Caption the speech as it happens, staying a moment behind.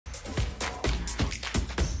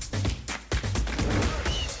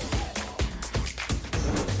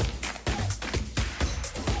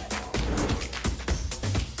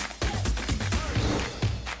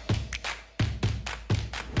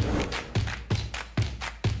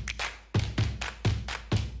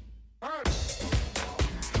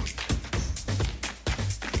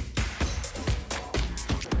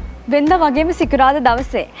වෙනද වගේම සිකුරාදා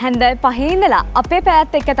දවසේ හැන්දෑව 5 ඉඳලා අපේ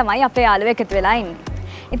පැයත් එක්ක තමයි අපේ යාළුවෝ එකතු වෙලා ඉන්නේ.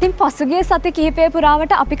 ඉතින් පසුගිය සති කිහිපය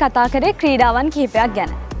පුරාවට අපි කතා කරේ ක්‍රීඩාවන් කිහිපයක්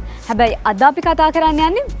ගැන. හැබැයි අද අපි කතා කරන්න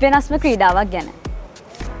යන්නේ වෙනස්ම ක්‍රීඩාවක් ගැන.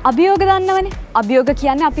 අභියෝග දන්නවනේ. අභියෝග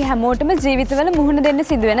කියන්නේ අපි හැමෝටම ජීවිතවල මුහුණ දෙන්න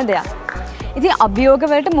සිදුවෙන දෙයක්. ඉතින් අභියෝග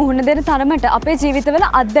වලට මුහුණ දෙන තරමට අපේ ජීවිතවල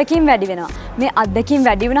අත්දැකීම් වැඩි වෙනවා. මේ අත්දැකීම්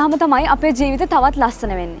වැඩි වුණාම තමයි අපේ ජීවිත තවත්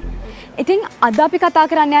ලස්සන වෙන්නේ. ඉතින් අද අපි කතා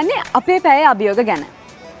කරන්න යන්නේ අපේ පැයේ අභියෝග ගැන.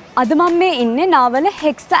 අද මම මේ ඉන්නේ නාවල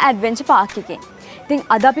හෙක්සා ඇඩ්වෙන්චර් පාක් එකේ. ඉතින්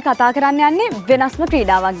අද අපි කතා කරන්න යන්නේ වෙනස්ම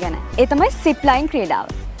ක්‍රීඩාවක් ගැන. ඒ තමයි සිප් ලයින් ක්‍රීඩාව.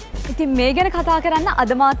 ඉතින් මේ ගැන කතා කරන්න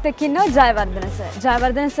අද මාත් එක්ක ඉන්නවා ජයවර්ධන සර්.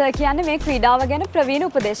 ජයවර්ධන සර් කියන්නේ මේ ක්‍රීඩාව ගැන ප්‍රවීණ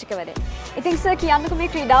උපදේශකවරයෙක්. ඉතින් සර් කියන්නකෝ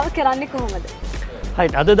මේ ක්‍රීඩාව කරන්නේ කොහොමද?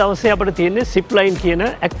 හරි අද දවසේ අපිට තියෙන්නේ සිප් ලයින් කියන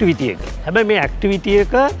ඇක්ටිවිටි එක. හැබැයි මේ ඇක්ටිවිටි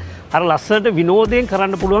එක අර ලස්සනට විනෝදයෙන්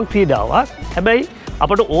කරන්න පුළුවන් ක්‍රීඩාවක්. හැබැයි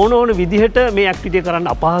අපිට ඕන විදිහට මේ ඇක්ටිවිටි එක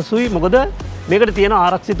කරන්න අපහසුයි. මොකද මේකට තියෙන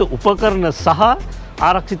ආරක්ෂිත උපකරණ සහ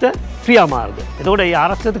ආරක්ෂිත ක්‍රියාමාර්ග. එතකොට මේ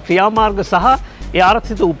ආරක්ෂිත ක්‍රියාමාර්ග සහ ඒ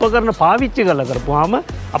ආරක්ෂිත උපකරණ පාවිච්චි කරලා කරපුවාම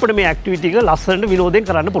අපිට මේ ඇක්ටිවිටි එක ලස්සනට විනෝදයෙන්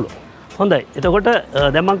කරන්න පුළුවන්. හොඳයි. එතකොට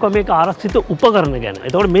දැන් මම කිව්වා මේක ආරක්ෂිත උපකරණ ගැන.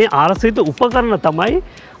 එතකොට මේ ආරක්ෂිත උපකරණ තමයි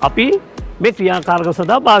අපි මේ ක්‍රියාකාරක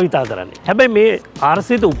සඳහා භාවිතා කරන්නේ. හැබැයි මේ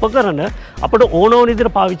ආරක්ෂිත උපකරණ අපිට ඕන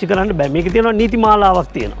විදිහට පාවිච්චි කරන්න බෑ. මේකේ තියෙනවා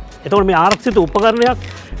නීතිමාලාවක් තියෙනවා. එතකොට මේ ආරක්ෂිත උපකරණයක්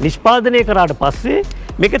නිෂ්පාදනය කරාට පස්සේ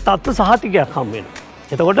මේකේ තත්ත්ව සහතිකයක් හම් වෙනවා.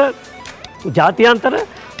 එතකොට ජාත්‍යන්තර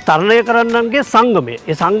තරණය කරන්නන්ගේ සංගමය.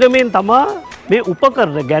 ඒ සංගමයෙන් තමයි මේ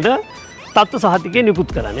උපකරණ ගැන තත්ත්ව සහතිකය නිකුත්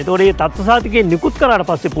කරන්නේ. එතකොට මේ තත්ත්ව සහතිකය නිකුත් කරාට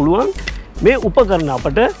පස්සේ පුළුවන් මේ උපකරණ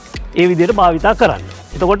අපට ඒ විදිහට භාවිතා කරන්න.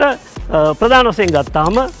 එතකොට ප්‍රධාන වශයෙන්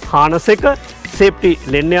ගත්තාම හානස් එක, සේෆ්ටි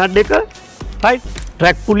ලෙන් යාඩ් එක, රයිට්,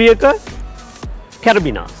 ට්‍රැක් පුලි එක,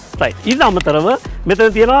 කැරබිනාස්. රයිට්. ඊට අමතරව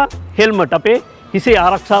මෙතන තියෙනවා හෙල්මට් අපේ හිසේ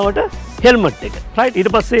ආරක්ෂාවට හෙල්මට් එක. රයිට්.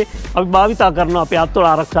 ඊට පස්සේ අපි භාවිතා කරනවා අපේ අත්වල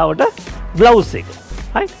ආරක්ෂාවට ග්ලව්ස් එක.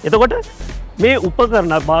 රයිට්. එතකොට මේ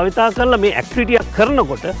උපකරණ භාවිතා කරලා මේ ඇක්ටිවිටි එක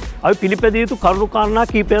කරනකොට අපි පිළිපැදිය යුතු කරුණු කාරණා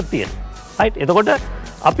කීපයක් තියෙනවා. රයිට්. එතකොට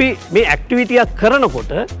අපි මේ ඇක්ටිවිටි එක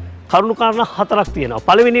කරනකොට කරුණු කාරණා 4ක් තියෙනවා.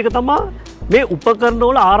 පළවෙනි එක තමයි මේ උපකරණ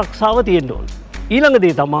වල ආරක්ෂාව තියෙන්න ඕන. ඊළඟ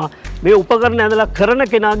දේ තමයි මේ උපකරණ ඇඳලා කරන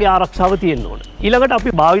කෙනාගේ ආරක්ෂාව තියෙන්න ඕන. ඊළඟට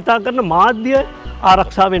අපි භාවිතා කරන මාධ්‍ය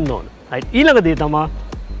ආරක්ෂා වෙන්න ඕන. රයිට්. ඊළඟ දේ තමයි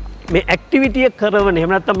මේ ඇක්ටිවිටි එක කරන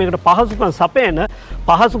එහෙම නැත්නම් මේකට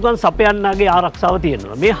පහසුකම් සපයන්නගේ ආරක්ෂාව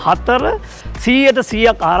තියෙනවා. මේ 4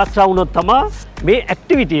 100% ආරක්ෂා වුණොත් තමයි මේ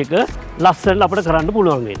ඇක්ටිවිටි එක ලස්සනට අපිට කරන්න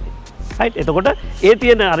පුළුවන් වෙන්නේ. රයිට්. එතකොට ඒ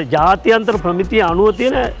තියෙන අර ජාත්‍යන්තර ප්‍රමිතිය අනුව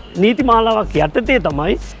තියෙන නීතිමාලාවක් යටතේ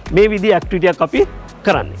තමයි මේ විදිහේ ඇක්ටිවිටි එකක් අපි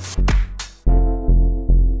කරන්නේ.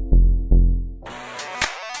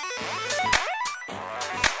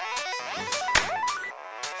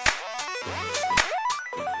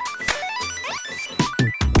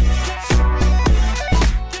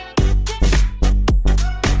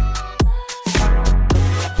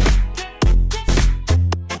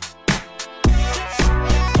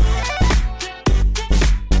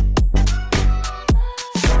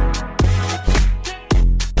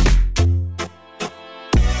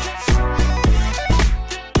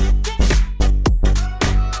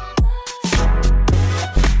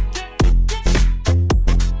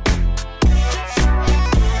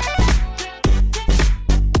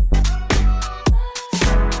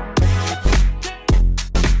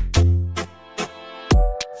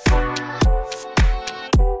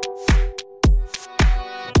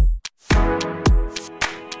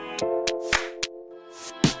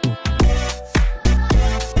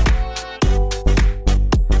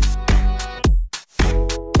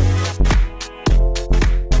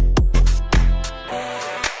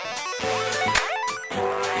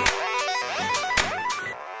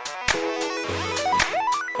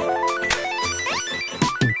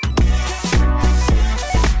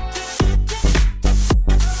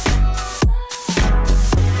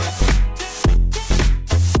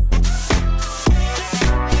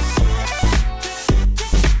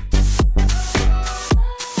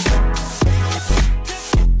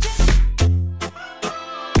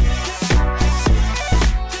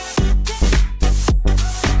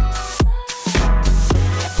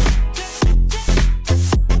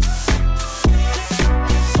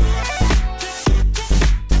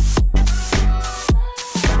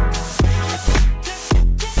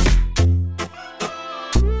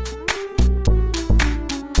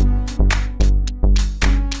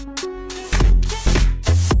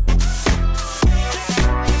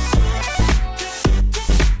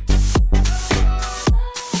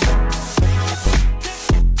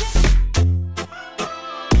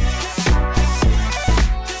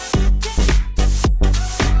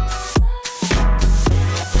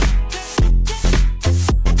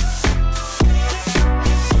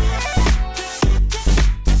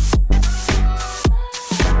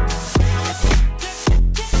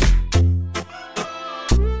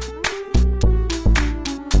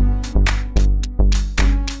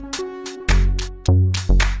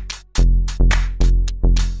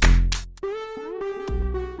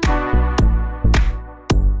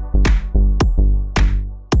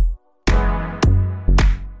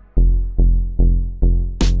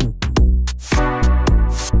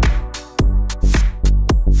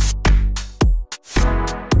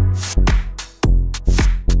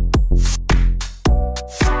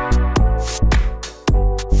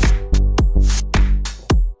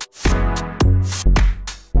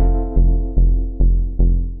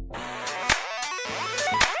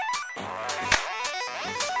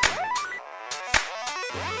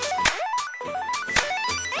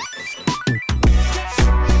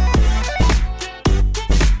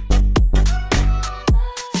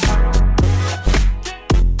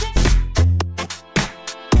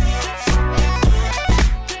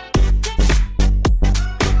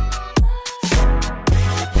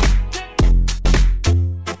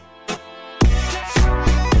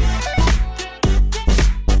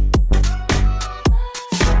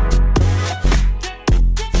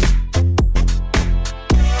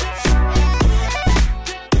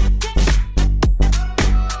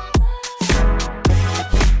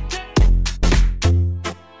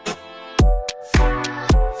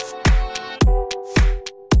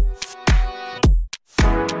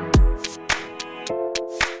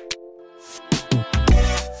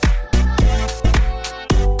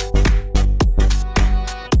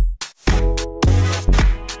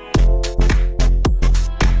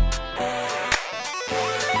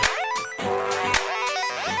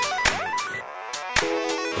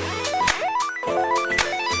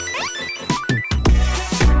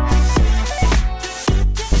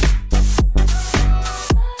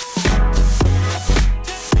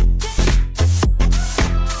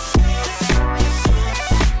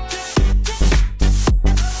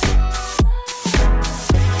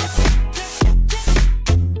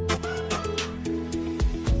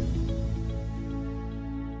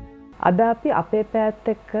 අද අපි අපේ පැයත්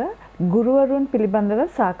එක්ක ගුරුවරුන් පිළිබඳව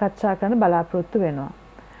සාකච්ඡා කරන්න බලාපොරොත්තු වෙනවා.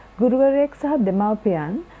 ගුරුවරයෙක් සහ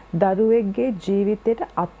දෙමව්පියන් දරුවෙක්ගේ ජීවිතයට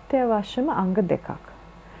අත්‍යවශ්‍යම අංග දෙකක්.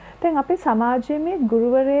 දැන් අපේ සමාජයේ මේ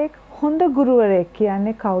ගුරුවරයෙක් හොඳ ගුරුවරයෙක්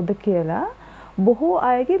කියන්නේ කවුද කියලා බොහෝ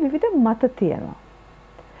අයගේ විවිධ මත තියෙනවා.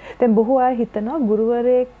 දැන් බොහෝ අය හිතනවා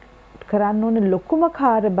ගුරුවරයෙක් කරන්න ඕන ලොකුම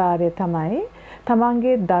කාර්යභාරය තමයි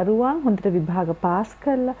තමන්ගේ දරුවන් හොඳට විභාග පාස්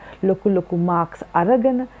කරලා ලොකු මාක්ස්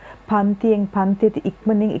අරගෙන පන්තියෙන් පන්තියට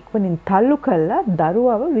ඉක්මනින් තල්ලු කරලා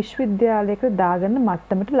දරුවව විශ්වවිද්‍යාලයකට දාගන්න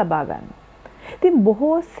මට්ටමට ලබා ගන්න. ඉතින්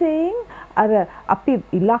බොහෝ සෙයින් අර අපි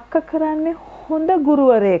ඉලක්ක කරන්නේ හොඳ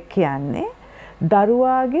ගුරුවරයෙක් කියන්නේ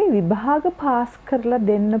දරුවාගේ විභාග පාස් කරලා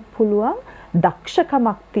දෙන්න පුළුවන්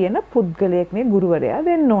දක්ෂකමක් තියෙන පුද්ගලයෙක් මේ ගුරුවරයා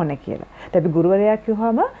වෙන්න ඕනේ කියලා. දැන් අපි ගුරුවරයා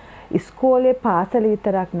කියවහම ඉස්කෝලේ පාසල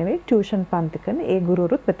විතරක් නෙවෙයි ටියුෂන් පන්ති කරන ඒ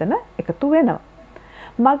ගුරුවරුත් මෙතන එකතු වෙනවා.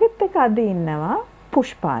 මගෙත් එක අද ඉන්නවා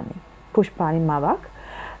පුෂ්පානි මවක්.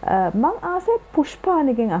 මම ආසයි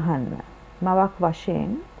පුෂ්පානිගෙන් අහන්න. මවක්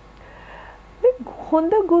වශයෙන්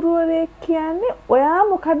හොඳ ගුරුවරයෙක් කියන්නේ ඔයා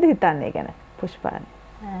මොකද්ද හිතන්නේ ගැන පුෂ්පානි?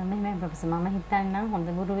 මම ප්‍රොෆෙසර් මම හිතන්නේ හොඳ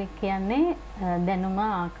ගුරුවෙක් කියන්නේ දැනුම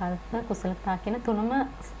ආකල්ප කුසලතා කියන තුනම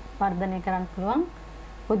වර්ධනය කරන්න පුළුවන්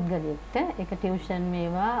පුද්ගලයෙක්ට. ඒක ටියුෂන්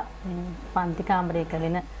වේවා පන්ති කාමරයක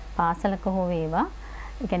වෙන පාසලක හෝ වේවා.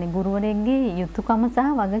 ඒ කියන්නේ ගුරුවරයෙක්ගේ යුතුයකම සහ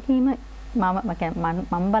වගකීම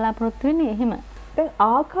මම බලාපොරොත්තු වෙන්නේ එහෙම. දැන්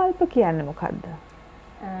ආකල්ප කියන්නේ මොකද්ද?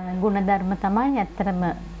 ගුණධර්ම තමයි ඇත්තටම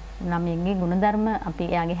ළමයින්ගේ ගුණධර්ම අපි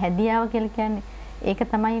එයාගේ හැදියාව කියලා කියන්නේ. ඒක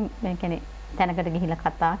තමයි කියන්නේ තැනකට ගිහිල්ලා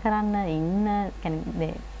කතා කරන්න ඉන්න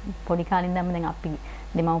කියන්නේ පොඩි කාලේ ඉඳන්ම දැන් අපි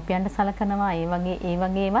දෙමව්පියන්ට සලකනවා ඒ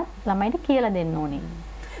වගේවත් ළමයිට කියලා දෙන්න ඕනේ.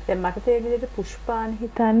 දැන් මට තේරෙන විදිහට පුෂ්පාන්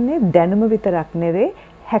හිතන්නේ දැනුම විතරක් නෙවෙයි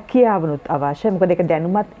හැකියාවනුත් අවශ්‍යයි. මොකද ඒක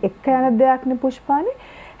දැනුමත් එක්ක යන දෙයක් නේ පුෂ්පානේ.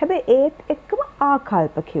 හැබැයි ඒත් එක්කම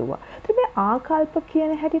ආකල්ප කිව්වා. ඉතින් මේ ආකල්ප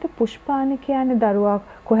කියන හැටියට පුෂ්පානි කියන්නේ දරුවා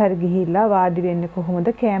කොහෙර ගිහිල්ලා වාඩි වෙන්නේ කොහොමද,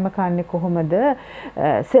 කෑම කන්නේ කොහොමද,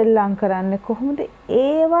 සෙල්ලම් කරන්නේ කොහොමද,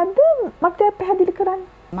 ඒවද මට පැහැදිලි කරන්න.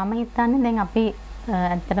 මම හිතන්නේ දැන් අපි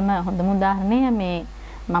ඇත්තටම හොඳම උදාහරණය මේ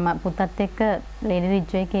මම පුතත් එක්ක ලේඩි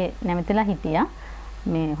රිජ්වේ එකේ නැවතිලා හිටියා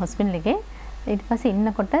මේ හොස්පිටල් එකේ. ඊට පස්සේ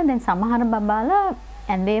ඉන්නකොට දැන් සමහර බබාලා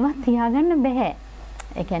ඇඳේවත් තියාගන්න බෑ.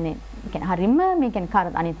 ඒ කියන්නේ හරිම මේ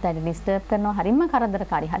කියන්නේ අනිත් අයට ඩිස්ටර්බ් කරනවා, හරිම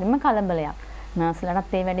කරදරකාරී, හරිම කලබලයක්.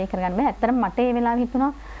 නර්ස්ලාටත් ඒ වැඩේ කරගන්න බෑ. ඇත්තටම මට ඒ වෙලාවෙ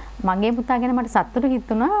හිතුණා මගේ පුතා ගැන මට සතුටු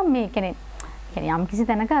හිතුණා මේ කියන්නේ යම් කිසි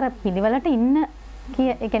තැනක අර පිළිවෙලට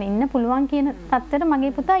ඉන්න පුළුවන් කියන තත්ත්වෙට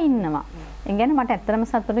මගේ පුතා ඉන්නවා. ඒ කියන්නේ මට ඇත්තටම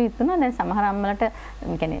සතුටු හිතුණා. දැන් සමහර අම්මලට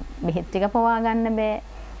කියන්නේ බෙහෙත් ටික පවා ගන්න බෑ.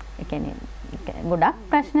 ඒ කියන්නේ ගොඩක්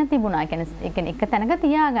ප්‍රශ්න තිබුණා. ඒ කියන්නේ එක තැනක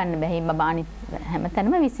තියාගන්න බෑ. මේ බබා අනිත්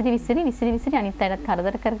හැමතැනම විසිරි අනිත් අයටත්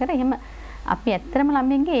කරදර කර එහෙම අපි ඇත්තටම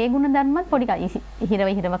ළමයින්ගේ ඒ ගුණ ධර්මත් පොඩි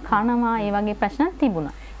හිරව කනවා ඒ වගේ ප්‍රශ්න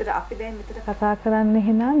තිබුණා. ඒත් අපි දැන් මෙතන කතා කරන්නේ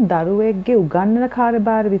එහෙනම් දරුවෙක්ගේ උගන්වන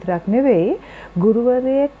කාර්යභාර විතරක් නෙවෙයි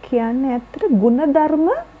ගුරුවරයෙක් කියන්නේ ඇත්තට ගුණ ධර්ම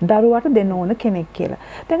දරුවාට දෙන්න ඕන කෙනෙක් කියලා.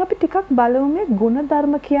 දැන් අපි ටිකක් බලමු මේ ගුණ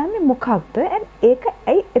ධර්ම කියන්නේ මොකක්ද? ඒක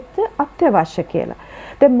ඇයි අත්‍යවශ්‍ය කියලා.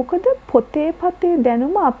 දැන් මොකද පොතේ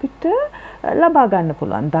දැනුම අපිට ලබා ගන්න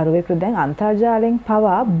පුළුවන්. දරුවෙකුට දැන් අන්තර්ජාලයෙන්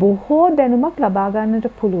පවා බොහෝ දැනුමක් ලබා ගන්නට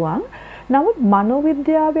පුළුවන්. නමුත්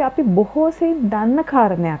මනෝවිද්‍යාවේ අපි බොහෝ සෙයින් දන්න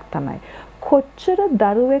කාරණයක් තමයි කොච්චර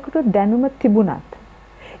දරුවෙකුට දැනුම තිබුණත්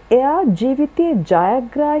එයා ජීවිතයේ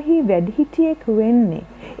ජයග්‍රාහී වැඩිහිටියෙක් වෙන්නේ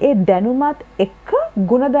ඒ දැනුමත් එක්ක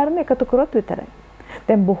ගුණධර්ම එකතු කරොත් විතරයි.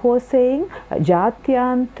 දැන් බොහෝ සෙයින්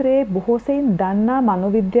ජාත්‍යන්තරයේ බොහෝ සෙයින් දන්නා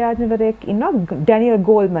මනෝවිද්‍යාඥවරයෙක් ඉන්නවා ඩැනියල්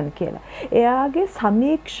ගෝල්මන් කියලා. එයාගේ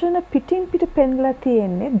සමීක්ෂණ පිටින් පිට පෙන්ලා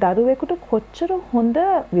තියෙන්නේ දරුවෙකුට කොච්චර හොඳ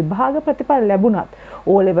විභාග ප්‍රතිඵල ලැබුණත්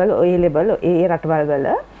O level, A level, ඒ රටවල් වල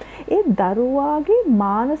ඒ දරුවාගේ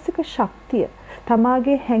මානසික ශක්තිය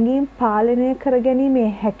තමාගේ හැඟීම් පාලනය කරගැනීමේ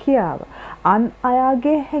හැකියාව අන්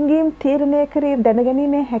අයගේ හැඟීම් තීරණය කර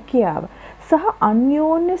දැනගැනීමේ හැකියාව සහ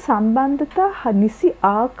අන්‍යෝන්‍ය සම්බන්ධතා නිසි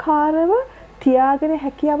ආකාරව තියාගෙන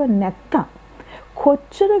හැකියාව නැත්තම්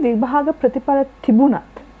කොච්චර විභාග ප්‍රතිඵල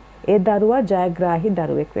තිබුණත් ඒ දරුවා ජයග්‍රාහී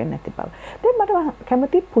දරුවෙක් වෙන්නේ නැති බව. දැන් මට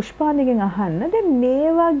කැමති පුෂ්පානිගෙන් අහන්න දැන්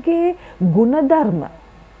මේ වගේ ಗುಣධර්ම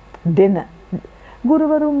දෙන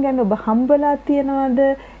ගුරුවරුන් ගැන ඔබ හම්බලා තියනවද?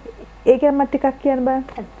 ඒක මට ටිකක් කියන්න බෑ.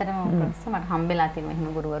 ඇත්තටම ප්‍රොෆෙසර් මට හම්බෙලා තියෙනවා එහෙම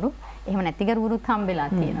ගුරුවරු. එහෙම නැති ගුරුවරුත් හම්බෙලා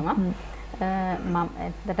තියෙනවා. මම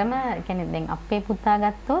ඇත්තටම කියන්නේ දැන් අපේ පුතා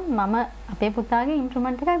ගත්තොත් මම අපේ පුතාගේ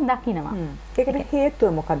ඉම්ප්‍රූව්මන්ට් එකක් දකිනවා. ඒකට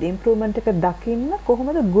හේතුව මොකද? ඉම්ප්‍රූව්මන්ට් එක දකින්න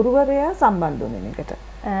කොහොමද ගුරුවරයා සම්බන්ධ වෙන්නේ මේකට?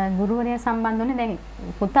 ගුරුවරයා සම්බන්ධ වෙන්නේ දැන්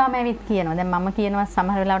පුතාම ඇවිත් කියනවා. දැන් මම කියනවා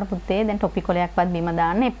සමහර වෙලාවට පුතේ දැන් ටොපික් කොලයක්වත් බිම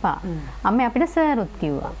දාන්න එපා. අම්මේ අපිට සර්ුත්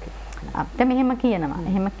කිව්වා. අපිට මෙහෙම කියනවා.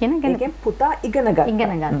 එහෙම කියන පුතා ඉගෙන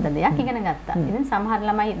ගත්ත දෙයක් ඉගෙන ගත්තා. ඉතින් සමහර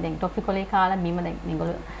ළමයි දැන් ටොපික් කොලේ කාලා බිම දැන්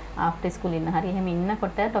මේගොල්ලෝ ආෆ්ටර් ස්කූල් ඉන්න හරි එහෙම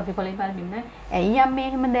ඉන්නකොට ටොපික් කොලේ පාර බිම ඇයි අම්මේ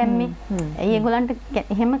එහෙම දැම්මේ? ඇයි ඒගොල්ලන්ට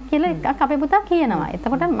එහෙම කියලා එකක් අපේ පුතා කියනවා.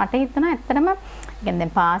 එතකොට මට හිතෙනවා ඇත්තටම يعني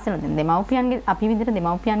දැන් පාසල දැන් දෙමව්පියන්ගේ අපි විදිහට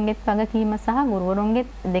දෙමව්පියන්ගෙත් වගකීම සහ ගුරුවරුන්ගෙත්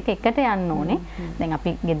දෙක එකට යන්න ඕනේ. දැන්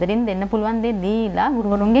අපි ගෙදරින් දෙන්න පුළුවන් දේ දීලා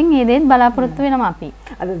ගුරුවරුන්ගෙන් මේ දේත් බලාපොරොත්තු වෙනවා අපි.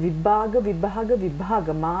 අද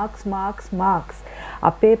විභාග මාක්ස්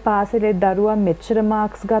අපේ පාසලේ දරුවා මෙච්චර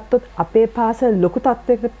මාක්ස් ගත්තොත් අපේ පාසල ලොකු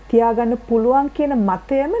තත්ත්වයකට තියාගන්න පුළුවන් කියන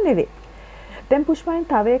මතයම නෙවෙයි. දැන් පුෂ්පයින්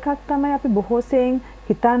තව එකක් තමයි අපි බොහෝ සෙයින්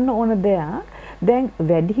හිතන්න ඕන දෙයක්. දැන්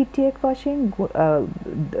වැඩිහිටියෙක් වශයෙන්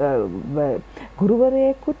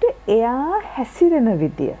ගුරුවරයෙකුට එයා හැසිරෙන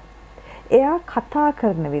විදිය, එයා කතා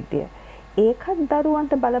කරන විදිය, ඒකත්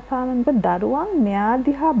දරුවන්ට බලපාන දරුවන් මෙයා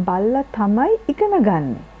දිහා බලලා තමයි ඉගෙන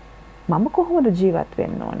ගන්න. මම කොහොමද ජීවත්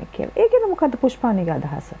වෙන්න ඕනේ කියලා. ඒක නේ මොකද්ද පුෂ්පානිගේ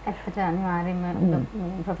අදහස? ඇත්තට අනිවාර්යයෙන්ම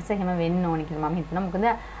ප්‍රොෆෙසර් එහෙම වෙන්න ඕනේ කියලා මම හිතනවා. මොකද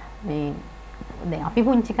මේ දැන් අපි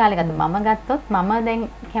පුංචි කාලේ ගත්තොත් මම දැන්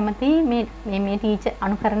කැමති මේ ටීචර්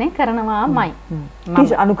අනුකරණය කරනවාමයි.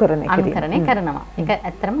 ටීචර් අනුකරණය කරනවා. ඒක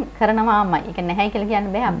ඇත්තටම කරනවාමයි. ඒක නැහැ කියලා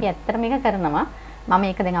කියන්න බෑ. අපි ඇත්තටම ඒක කරනවා. මම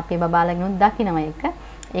ඒක දැන් අපේ බබාලගෙනුත් දකිනවා ඒක.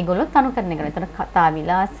 ඒගොල්ලොත් අනුකරණය කරනවා. ඒතර කතා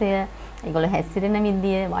විලාසය, ඒගොල්ලෝ හැසිරෙන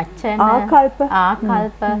විදිය, වචන, ආකල්ප.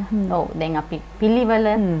 ඔව් දැන් අපි පිළිවෙල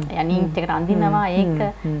යන්නීට් එකට අඳිනවා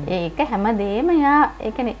ඒක හැමදේම යා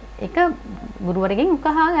ඒ කියන්නේ ඒක ගුරුවරගෙන්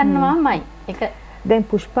උකහා ගන්නවාමයි. ඒක දැන්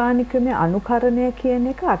පුෂ්පානිකමේ අනුකරණය කියන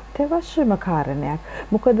එක අත්‍යවශ්‍යම කාරණයක්.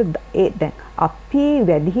 මොකද දැන් අපි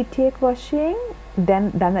වැඩිහිටියෙක් වශයෙන්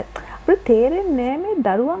දැන් අපිට තේරෙන්නේ මේ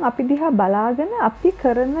දරුවන් අපි දිහා බලාගෙන අපි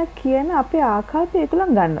කරන කියන අපේ ආකල්ප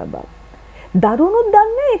ඒගොල්ලන් ගන්න බව. දරුවනුත්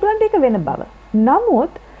දන්නේ ඒගොල්ලන්ට ඒක වෙන බව.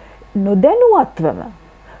 නමුත් නොදැනුවත්වම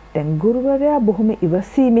දැන් ගුරුවරයා බොහොම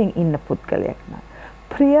ඉවසීමෙන් ඉන්න පුද්ගලයෙක් නම්,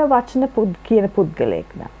 ප්‍රිය වචන කියන පුද්ගලයෙක්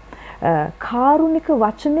නම්, කාරුණික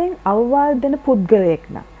වචනෙන් අවවාද දෙන පුද්ගලයෙක්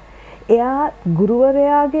නම්, එයා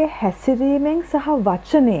ගුරුවරයාගේ හැසිරීමෙන් සහ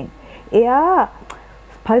වචනෙන් එයා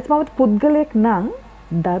පරිසමවත් පුද්ගලයෙක් නම්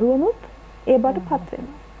දරුවනුත් ඒ බඩපත්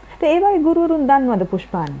වෙනවා. ඒ වගේ ගුරුවරුන් දන්නවද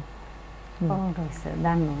පුෂ්පානි?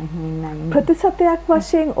 ප්‍රතිශතයක්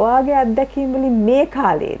වශයෙන් ඔයාගේ අත්දැකීම් වලින් මේ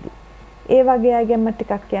කාලේදී ඒ වගේ අය ගැන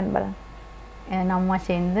ටිකක් කියන්න බලන්න. නම්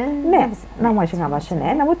වශයෙන්ද? නෑ, නම් වශයෙන් අවශ්‍ය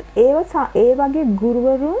නෑ. නමුත් ඒ වගේ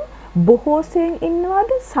ගුරුවරුන් බොහෝ සෙයින්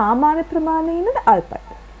ඉන්නවද? සාමාන්‍ය ප්‍රමාණයේ ඉන්නද අල්පයි?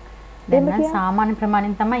 දැන් සාමාන්‍ය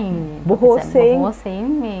ප්‍රමාණයෙන් තමයි ඉන්නේ. බොහෝ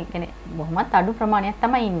සෙයින් මේ කියන්නේ බොහොමත් අඩු ප්‍රමාණයක්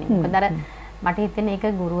තමයි ඉන්නේ. මොකද අර මට හිතෙන්නේ ඒක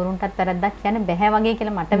ගුරුවරුන්ටත් වැරද්දක් කියන්න බෑ වගේ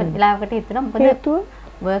කියලා මට වෙලාවකට හිතෙනවා. මොකද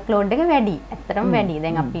වර්ක් ලෝඩ් එක වැඩි. ඇත්තටම වැඩි.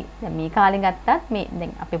 දැන් අපි මේ කාලේ ගත්තත් මේ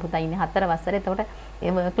දැන් අපේ පුතා ඉන්නේ 4 වසරේ. එතකොට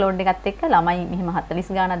ඒ වර්ක් ලෝඩ් එකත් එක්ක ළමයි මෙහෙම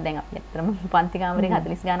 40 ගාණක් දැන් අපි ඇත්තටම පන්ති කාමරේ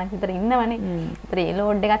 40 ගාණක් විතර ඉන්නවනේ. ඒතර ඒ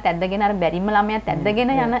ලෝඩ් එකත් ඇද්දගෙන අර බැරිම ළමයාත්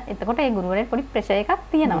ඇද්දගෙන යන. එතකොට ඒ ගුරුවරයාට පොඩි ප්‍රෙෂර් එකක්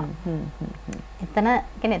තියෙනවා. එතන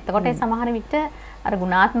කියන්නේ එතකොට සමහර විට අර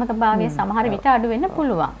ගුණාත්මක භාවය සමහර විට අඩු වෙන්න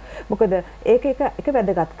පුළුවන්. මොකද ඒක එක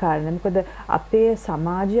වැදගත් කාරණා. මොකද අපේ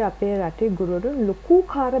සමාජයේ අපේ රටේ ගුරුවරුන් ලොකු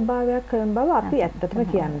කාර්යභාරයක් කරන බව අපි ඇත්තටම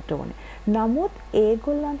කියන්න ඕනේ. නමුත්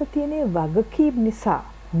ඒගොල්ලන්ට තියෙන වගකීම් නිසා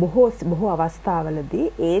බොහෝ අවස්ථාවලදී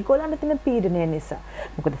ඒගොල්ලන්ට තියෙන පීඩනය නිසා.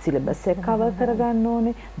 මොකද සිලබස් එක කවර් කරගන්න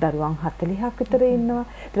ඕනේ. දරුවන් 40ක් විතර ඉන්නවා.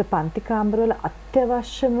 ඒතර පන්ති කාමරවල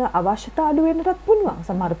අත්‍යවශ්‍යම අවශ්‍යතා අඩු වෙන්නටත් පුළුවන්.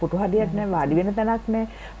 සමහර පුටු හදියක් නැහැ, වාඩි වෙන තැනක් නැහැ.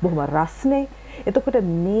 බොහොම රස්නේ. එතකොට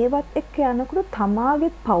මේවත් එක්ක යනකොට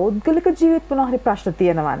තමාගේ පෞද්ගලික ජීවිත මොනවා හරි ප්‍රශ්න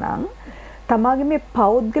තියෙනවා නම් තමාගේ මේ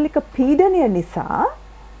පෞද්ගලික පීඩනය නිසා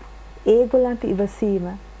ඒගොල්ලන්ට ඉවසීම,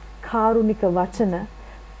 කාරුණික වචන,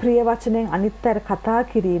 ප්‍රිය වචනෙන් අනිත්තර කතා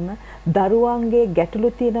කිරීම, දරුවන්ගේ ගැටලු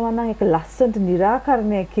තියෙනවා නම් ඒක ලස්සනට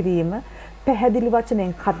निराකරණය කිරීම, පැහැදිලි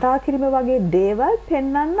වචනෙන් කතා කිරීම වගේ දේවල්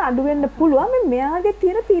පෙන්වන්න අඩු වෙන්න පුළුවන් මෙයාගේ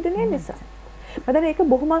තියෙන පීඩනය නිසා. මම ඒක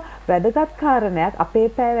බොහොම වැදගත් කාරණයක්. අපේ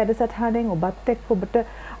පැය වැඩසටහනෙන් ඔබත් එක්ක ඔබට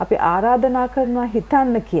අපි ආරාධනා කරනවා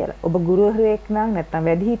හිතන්න කියලා. ඔබ ගුරුවරයෙක් නම් නැත්නම්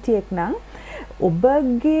වැඩිහිටියෙක් නම්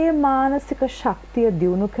ඔබගේ මානසික ශක්තිය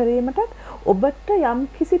දියුණු කිරීමටත් ඔබට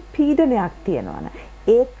යම්කිසි පීඩනයක් තියෙනවා.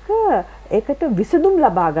 ඒකට විසඳුම්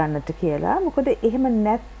ලබා ගන්නට කියලා. මොකද එහෙම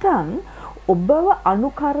නැත්තම් ඔබව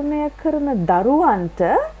අනුකරණය කරන දරුවන්ට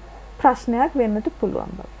ප්‍රශ්නයක් වෙන්නට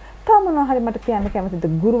පුළුවන් බව. තව මොනවා හරි මට කියන්න කැමතිද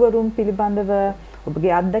ගුරුවරුන් පිළිබඳව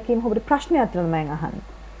ඔබගේ අත්දැකීම් ඔබට ප්‍රශ්නයක් තියෙනවා මම අහන්නේ.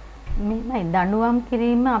 මේ දඬුවම්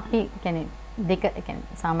කිරීම අපි කියන්නේ දෙක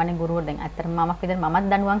කියන්නේ සාමාන්‍ය ගුරුවරු දැන් ඇත්තටම මමක් විතර මමත්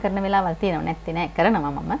දඬුවම් කරන වෙලාවල් තියෙනවා නැත්තේ නෑ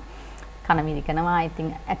කරනවා මම කන මිරිකනවා.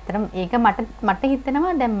 ඉතින් ඇත්තටම ඒක මට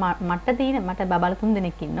හිතෙනවා දැන් මට බබාලා 3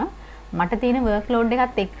 දෙනෙක් ඉන්නවා. මට තියෙන වර්ක් ලෝඩ්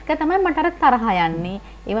එකත් එක්ක තමයි මට අර තරහ යන්නේ.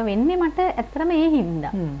 ඒව වෙන්නේ මට ඇත්තටම ඒ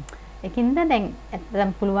හින්දා. ඒකින්ද දැන්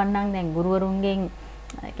ඇත්තටම පුළුවන් නම් දැන් ගුරුවරුන්ගෙන්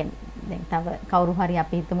කියන්නේ දැන් තව කවුරු හරි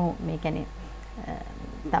අපි හිතමු මේ කියන්නේ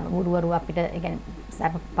තව ගුරුවරු අපිට කියන්නේ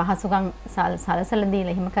පහසුකම් සලසලා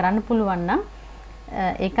දීලා එහෙම කරන්න පුළුවන් නම්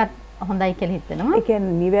ඒකත් හොඳයි කියලා හිතෙනවා. ඒ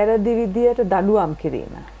කියන්නේ නිවැරදි විදියට දඬුවම්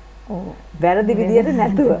කිරීම. වැරදි විදියට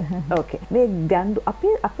නැතුව. ඕකේ. මේ දඬු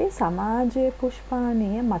අපේ සමාජයේ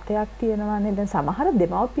පුෂ්පාණීය මතයක් තියෙනවානේ. දැන් සමහර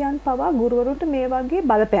දෙමව්පියන් පවා ගුරුවරුන්ට මේ වගේ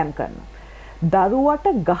බලපෑම් කරනවා. දරුවට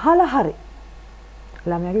ගහලා හරි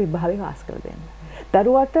ළමයාගේ විභාගේ පාස් කරලා දෙන්න.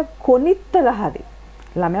 දරුවට කොනිත්තලා හරි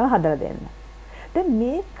ළමයාව හදලා දෙන්න. දැන්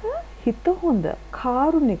මේක හිත හොඳ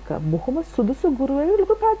කාරුණික බොහොම සුදුසු ගුරුවරයෙකු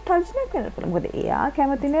ලොකු තර්ජනයක් වෙන්න පුළුවන්. මොකද එයා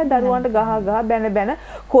කැමති නෑ දරුවන්ට ගහ බැන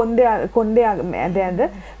කොණ්ඩේ ඇඳ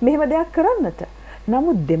මෙහෙම දෙයක් කරන්නට.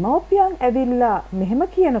 නමුත් දෙමව්පියන් ඇවිල්ලා මෙහෙම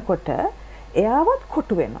කියනකොට එයාවත්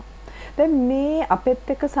කොටු වෙනවා. දැන් මේ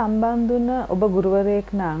අපෙත් එක්ක සම්බන්ධ වුණ ඔබ ගුරුවරයෙක්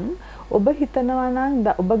නම් ඔබ හිතනවා නම්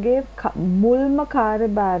ඔබගේ මුල්ම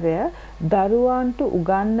කාර්යභාරය දරුවන්ට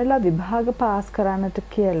උගන්වලා විභාග පාස් කරන්නට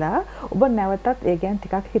කියලා ඔබ නැවතත් ඒ ගැන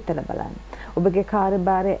ටිකක් හිතලා බලන්න. ඔබගේ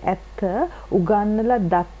කාර්යභාරය ඇත්ත උගන්වලා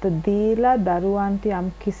දත්ත දීලා දරුවන්ට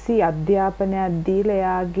යම් කිසි අධ්‍යාපනයක් දීලා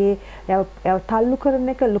එයාගේ තල්ලු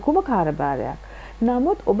කරන එක ලොකුම කාර්යභාරයක්.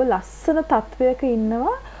 නමුත් ඔබ ලස්සන තත්වයක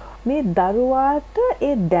ඉන්නවා මේ දරුවාට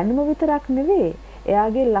ඒ දැනුම විතරක් නෙවෙයි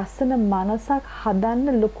එයාගේ ලස්සන මනසක්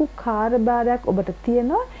හදන්න ලොකු කාර්යභාරයක් ඔබට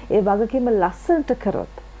තියෙනවා. ඒ වගකීම ලස්සනට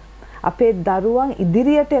කරොත් අපේ දරුවන්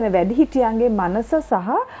ඉදිරියට එන වැඩිහිටියන්ගේ මනස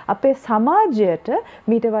සහ අපේ සමාජයට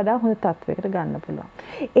මීට වඩා හොඳ තත්වයකට ගන්න පුළුවන්.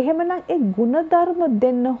 එහෙමනම් ඒ ಗುಣධර්ම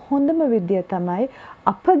දෙන්න හොඳම විදිය තමයි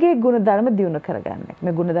අපගේ ಗುಣධර්ම දියුණු කරගන්න.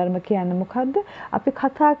 මේ ಗುಣධර්ම කියන්නේ මොකද්ද? අපි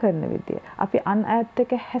කතා කරන විදිය, අපි අන් අයත්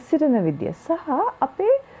එක්ක හැසිරෙන විදිය සහ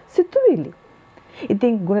අපේ සිතුවිලි.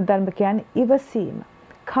 ඉතින් ගුණධර්ම කියන්නේ ඉවසීම,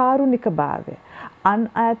 කාරුණිකභාවය. අන්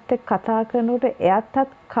අයත් එක්ක කතා කරනකොට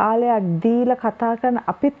එයාටත් කාලයක් දීලා කතා කරන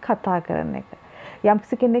අපිත් කතා කරන එක.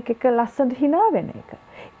 යම්කිසි කෙනෙක් එක්ක ලස්සනට hina වෙන එක.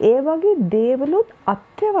 ඒ වගේ දේවලුත්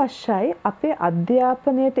අත්‍යවශ්‍යයි අපේ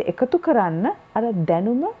අධ්‍යාපනයට එකතු කරන්න අර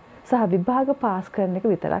දැනුම සහ විභාග පාස් කරන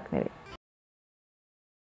එක විතරක් නෙවෙයි.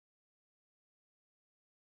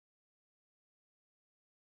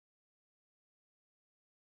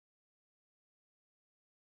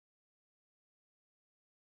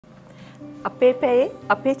 අපේ පැයේ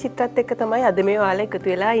අපේ චිත්‍රත් එක්ක තමයි අද මේ ඔයාලා එකතු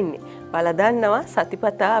වෙලා ඉන්නේ. ඔයාලා දන්නවා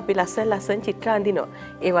සතිපතා අපි ලස්සන චිත්‍ර අඳිනවා.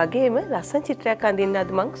 ඒ වගේම ලස්සන චිත්‍රයක් අඳින්න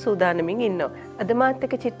අද මං සූදානමින් ඉන්නවා. අද මාත්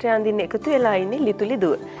එක්ක චිත්‍රය අඳින්න එකතු වෙලා ඉන්නේ ලිතුලි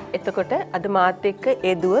දුව. එතකොට අද මාත් එක්ක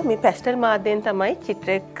ඒ දුව මේ පැස්ටල් මාධ්‍යයෙන් තමයි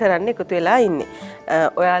චිත්‍රය කරන්න එකතු වෙලා ඉන්නේ.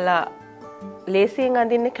 ඔයාලා ලේසියෙන්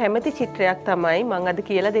අඳින්න කැමති චිත්‍රයක් තමයි මම අද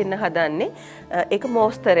කියලා දෙන්න හදන්නේ. ඒක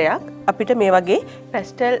මෝස්තරයක්. අපිට මේ වගේ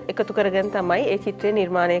පැස්ටල් එකතු කරගෙන තමයි ඒ චිත්‍රය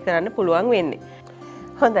නිර්මාණය කරන්න පුළුවන් වෙන්නේ.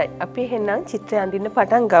 හොඳයි. අපි එහෙනම් චිත්‍රය අඳින්න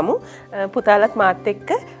පටන් ගමු. පුතාලත් මාත්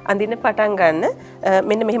එක්ක අඳින්න පටන් ගන්න.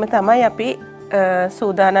 මෙන්න මෙහෙම තමයි අපි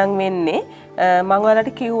සූදානම් වෙන්නේ. මම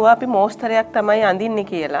ඔයාලට කිව්වා අපි මෝස්තරයක් තමයි අඳින්නේ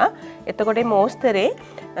කියලා. එතකොට මේ මෝස්තරේ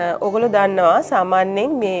ඔයගොල්ලෝ දන්නවා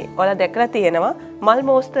සාමාන්‍යයෙන් මේ ඔයාලා දැකලා තියෙනවා මල්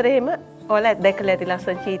මෝස්තරේම ඔයාලා දැකලා ඇති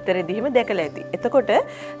ලස්සන චීතරෙදි එහෙම දැකලා ඇති. එතකොට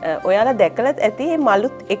ඔයාලා දැකලා ඇති මේ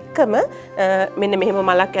මලුත් එක්කම මෙන්න මෙහෙම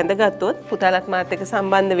මලක් ඇඳගත්තොත් පුතාලත් මාත් එක්ක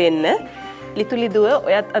සම්බන්ධ වෙන්න ලිතුලිදුව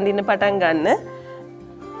ඔයත් අඳින්න පටන් ගන්න.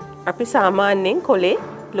 අපි සාමාන්‍යයෙන් කොලේ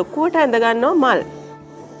ලොකුවට ඇඳ ගන්නවා මල්.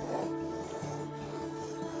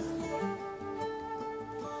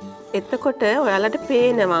 එතකොට ඔයාලට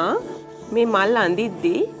පේනවා මේ මල්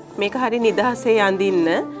අඳිද්දී මේක හරි නිදහසේ අඳින්න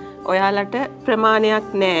ඔයාලට ප්‍රමාණයක්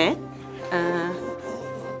නැහැ.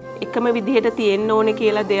 එකම විදිහට තියෙන්න ඕනේ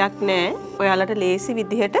කියලා දෙයක් නැහැ. ඔයාලට ලේසි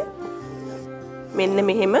විදිහට මෙන්න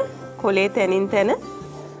මෙහෙම කොලේ තැනින් තැන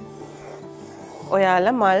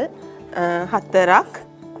ඔයාලා මල් 4ක්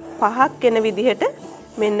 5ක් එන විදිහට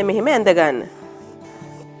මෙන්න මෙහෙම ඇඳ ගන්න.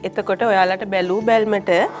 එතකොට ඔයාලට බැලූ බැල්මට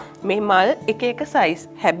මේ මල් එක එක සයිස්.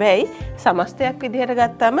 හැබැයි සමස්තයක් විදිහට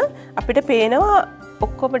ගත්තම අපිට පේනවා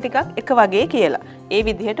ඔක්කොම ටිකක් එක වගේ කියලා. ඒ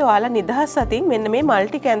විදිහට ඔයාලා නිදහස් අතින් මෙන්න මේ මල්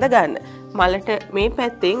ටික ඇඳ ගන්න. මලට මේ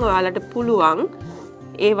පැත්තෙන් ඔයාලට පුළුවන්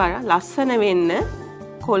ඒවා ලස්සන වෙන්න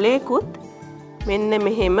කොලේකුත් මෙන්න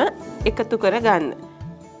මෙහෙම එකතු කරගන්න.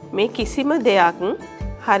 මේ කිසිම දෙයක්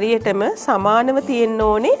හරියටම සමානව තියෙන්න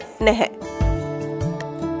ඕනේ නැහැ.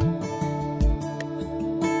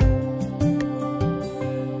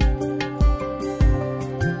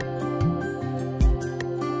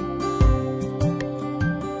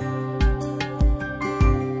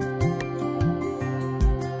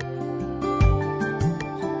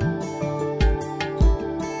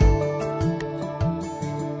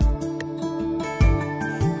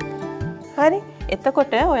 හරි.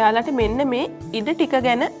 එතකොට ඔයාලට මෙන්න මේ ඉඩ ටික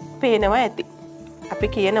ගැන පේනවා ඇති. අපි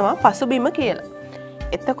කියනවා පසුබිම කියලා.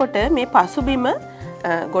 එතකොට මේ පසුබිම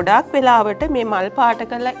ගොඩාක් වෙලාවට මේ මල් පාට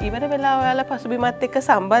කරලා ඉවර වෙලා ඔයාලා පසුබිමත් එක්ක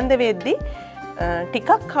සම්බන්ධ වෙද්දී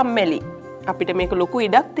ටිකක් කම්මැලි. අපිට මේක ලොකු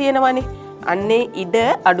ඉඩක් තියෙනවනේ. අන්නේ ඉඩ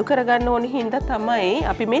අඩු කරගන්න ඕන හින්දා තමයි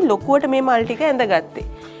අපි මේ ලොකුවට මේ මල් ටික ඇඳගත්තේ.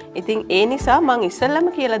 ඉතින් ඒ නිසා මම ඉස්සෙල්ලම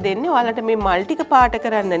කියලා දෙන්නේ ඔයාලට මේ මල් ටික පාට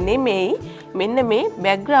කරන්න නෙමෙයි මෙන්න මේ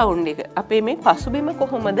බෑග්ග්‍රවුන්ඩ් එක අපේ මේ පසුබිම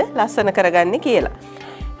කොහොමද ලස්සන කරගන්නේ කියලා.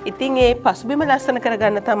 ඉතින් ඒ පසුබිම ලස්සන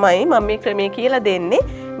කරගන්න තමයි මම මේ ක්‍රමය කියලා දෙන්නේ.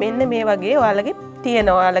 මෙන්න මේ වගේ ඔයාලගේ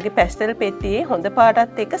තියෙන ඔයාලගේ පැස්ටල් පෙට්ටියේ හොඳ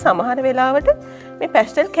පාටත් එක්ක සමහර වෙලාවට මේ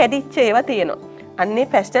පැස්ටල් කැඩිච්ච ඒවා තියෙනවා. අන්නේ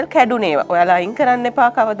පැස්ටල් කැඩුනේවා. ඔයාලා අයින් කරන්න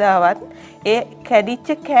එපා කවදාවත්. ඒ කැඩිච්ච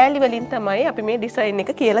කෑලි වලින් තමයි අපි මේ ඩිසයින්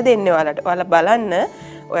එක කියලා දෙන්නේ ඔයාලට. ඔයාලා බලන්න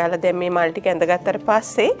ඔයාලා දැන් මේ මල් ටික ඇඳගත්තට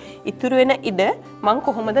පස්සේ ඉතුරු වෙන ඉඩ මම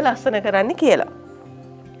කොහොමද ලස්සන කරන්නේ කියලා.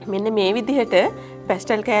 මෙන්න මේ විදිහට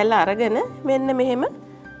පැස්ටල් කෑල්ල අරගෙන මෙන්න මෙහෙම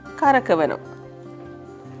කරකවනවා.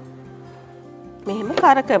 මෙහෙම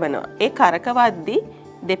කරකවනවා. ඒ කරකවද්දි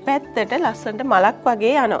දෙපැත්තට ලස්සනට මලක්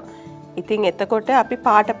වගේ යනවා. ඉතින් එතකොට අපි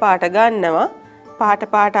පාට පාට ගන්නවා. පාට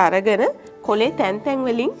පාට අරගෙන කොලේ තැන් තැන්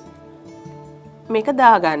වලින් මේක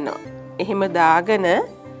දාගන්නවා. එහෙම දාගෙන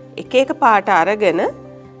එක එක පාට අරගෙන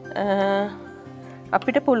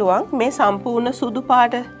අපිට පුළුවන් මේ සම්පූර්ණ සුදු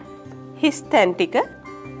පාට හිස් තැන් ටික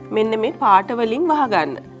මෙන්න මේ පාට වලින්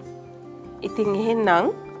වහගන්න. ඉතින් එහෙනම්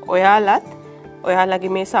ඔයාලත්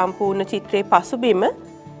ඔයාලගේ මේ සම්පූර්ණ චිත්‍රයේ පසුබිම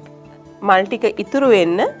මල් ටික ඉතුරු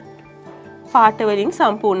වෙන්න පාට වලින්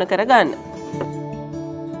සම්පූර්ණ කරගන්න.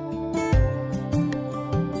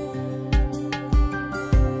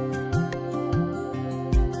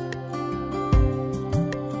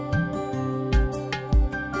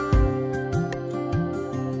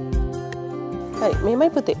 හරි මෙහෙමයි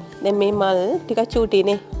පුතේ. දැන් මේ මල් ටිකක්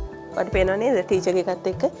චූටිනේ. ඔයාලට පේනව නේද? ටීචර් එකත්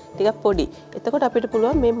එක්ක ටිකක් පොඩි. එතකොට අපිට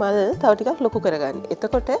පුළුවන් මේ මල් තව ටිකක් ලොකු කරගන්න.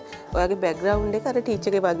 එතකොට ඔයාගේ බෑග්ග්‍රවුන්ඩ් එක අර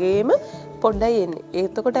ටීචර් එක වගේම පොඩ්ඩයි එන්නේ.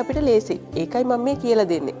 එතකොට අපිට ලේසි. ඒකයි මම මේ කියලා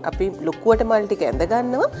දෙන්නේ. අපි ලොකුවට මල් ටික ඇඳ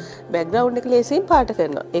ගන්නවා. බෑග්ග්‍රවුන්ඩ් එක ලේසියෙන් පාට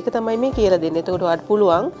කරනවා. ඒක තමයි මේ කියලා දෙන්නේ. එතකොට ඔයාලට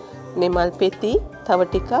පුළුවන් මේ මල් පෙති තව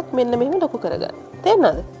ටිකක් මෙන්න මෙහෙම ලොකු කරගන්න.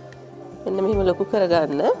 තේරුණාද? මෙන්න මෙහෙම ලොකු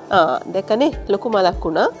කරගන්න. දැකනේ ලොකු මලක්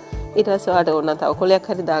වුණා. ඊට පස්සේ ඔයාලට ඕන තව කොලයක්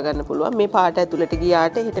හරි දාගන්න පුළුවන්. මේ පාට ඇතුළට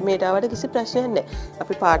ගියාට හෙට මෙහෙට ආවට කිසි ප්‍රශ්නයක් නැහැ.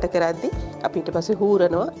 අපි පාට කරද්දි අපි ඊට පස්සේ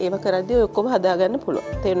හූරනවා. ඒව කරද්දි ඔය ඔක්කොම හදාගන්න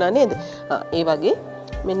පුළුවන්. තේරුණා නේද? ඒ වගේ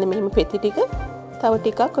මෙන්න මෙහෙම පෙති ටික තව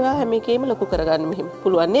ටිකක් ඔයා හැම එකේම ලොකු කරගන්න මෙහෙම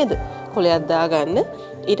පුළුවන් නේද? කොලයක් දාගන්න.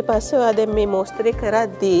 ඊට පස්සේ ඔයා දැන් මේ මෝස්තරේ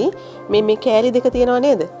කරද්දි මේ කෑලි දෙක තියෙනව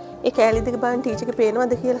නේද? ඒ කෑලි දෙක බලන්න ටීචර් එක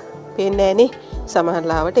පේනවද කියලා? පේන්නේ නැහනේ. සමහර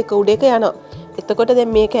ලාවට එක උඩ එක යනවා. එතකොට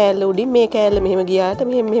දැන් මේ කෑල්ල උඩින් මේ කෑල්ල මෙහෙම ගියාට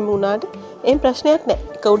මෙහෙම වුණාට එහෙම ප්‍රශ්නයක් නැහැ.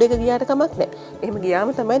 එක උඩ එක ගියාට කමක් නැහැ. එහෙම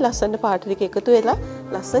ගියාම තමයි ලස්සන පාට ටික එකතු වෙලා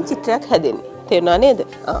ලස්සන චිත්‍රයක් හැදෙන්නේ. තේරුණා නේද?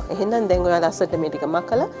 එහෙනම් දැන් ඔයා ලස්සනට මේ ටික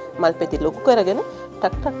මකලා මල් පෙති ලොකු කරගෙන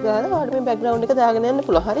ටක් ටක් ගාලා ඔයාලට මේ බෑග්ග්‍රවුන්ඩ් එක දාගෙන යන්න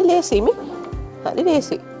පුළුවන්. හරි ලේසියි මේ. හරි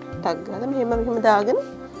ලේසියි. ටක් ගාලා මෙහෙම දාගෙන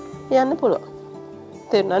යන්න පුළුවන්.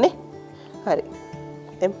 තේරුණානේ? හරි.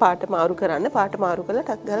 දැන් පාට මාරු කරන්න. පාට මාරු කරලා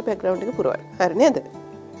ටක් ගාලා බෑග්ග්‍රවුන්ඩ් එක පුරවන්න. හරි නේද?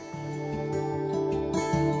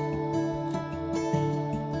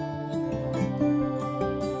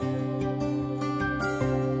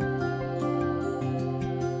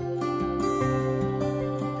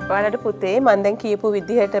 ඔයාලට පුතේ මම දැන් කියපු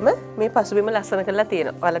විදිහටම මේ පසුබිම ලස්සන කරලා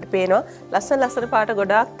තියෙනවා. ඔයාලට පේනවා ලස්සන පාට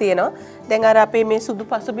ගොඩාක් තියෙනවා. දැන් අර අපේ මේ සුදු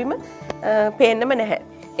පසුබිම පේන්නම නැහැ.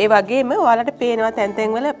 ඒ වගේම ඔයාලට පේනවා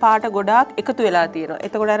තැන් වල පාට ගොඩාක් එකතු වෙලා තියෙනවා.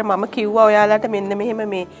 එතකොට අර මම කිව්වා ඔයාලට මෙන්න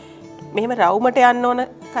මෙහෙම රවුමට යන්න ඕන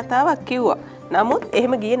කතාවක් කිව්වා. නමුත්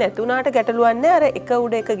එහෙම ගියේ නැතුණාට ගැටලුවක් නැහැ. අර එක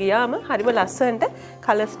උඩ එක ගියාම හරිම ලස්සනට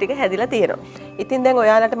කලර්ස් ටික හැදිලා තියෙනවා. ඉතින් දැන්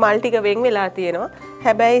ඔයාලට මල් ටික වෙන් වෙලා තියෙනවා.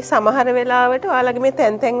 හැබැයි සමහර වෙලාවට ඔයාලගේ මේ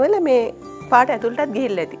තැන් වල මේ පාට ඇතුළටත්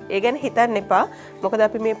ගිහිල්ලා ඇති. ඒ ගැන හිතන්න එපා. මොකද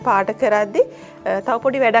අපි මේ පාට කරද්දි තව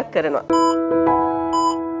පොඩි වැඩක් කරනවා.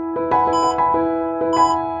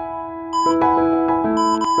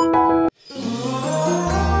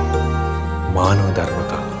 මානව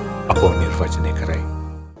ධර්මතා අපෝ නිර්වචනය කරයි.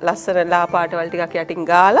 ලස්සන ලා පාටවල් ටිකක් යටින්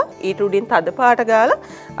ගාලා ඊට උඩින් තද පාට ගාලා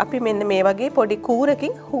අපි මෙන්න මේ වගේ පොඩි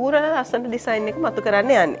කූරකින් හූරලා ලස්සන ඩිසයින් එක මතු කරන්න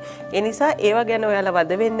යන්නේ. ඒ නිසා ඒවා ගැන ඔයාලා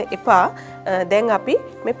වද වෙන්න එපා. දැන් අපි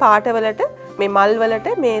මේ පාටවලට මේ මල්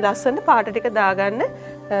වලට මේ ලස්සන පාට ටික දාගන්න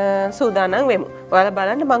සූදානම් වෙමු. ඔයාලා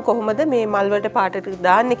බලන්න මම කොහොමද මේ මල් වලට පාට ටික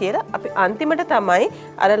දාන්නේ කියලා. අපි අන්තිමට තමයි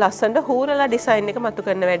අර ලස්සනට හූරලා ඩිසයින් එක මතු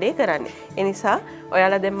කරන වැඩේ කරන්නේ. ඒ නිසා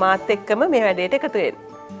ඔයාලා දැන් මාත් එක්කම මේ වැඩේට එකතු වෙන්න.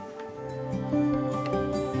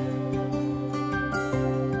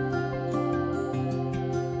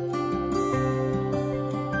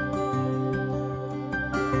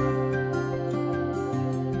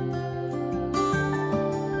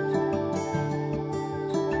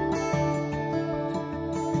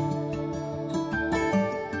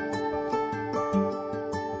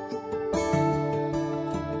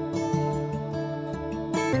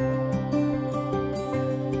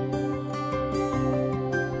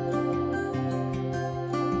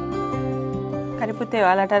 හරි පුතේ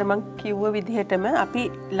ඔයාලට අර මම කිව්ව විදිහටම අපි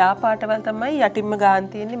ලා පාටවල් තමයි යටින්ම ගාන්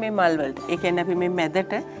තියෙන්නේ මේ මල් වලට. ඒ කියන්නේ අපි මේ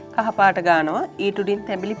මැදට කහ පාට ගන්නවා, ඊට උඩින්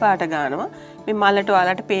තැඹිලි පාට ගන්නවා. මේ මලට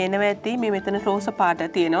ඔයාලට පේනවා ඇති මේ මෙතන රෝස පාට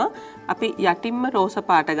තියෙනවා. අපි යටින්ම රෝස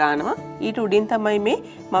පාට ගන්නවා. ඊට උඩින් තමයි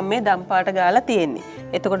මම මේ දම් පාට ගාලා තියෙන්නේ.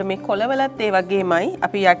 එතකොට මේ කොළවලත් ඒ වගේමයි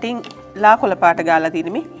අපි යටින් ලා කොළ පාට ගාලා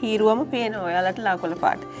තියෙන්නේ. මේ හීරුවම පේනවා ඔයාලට ලා කොළ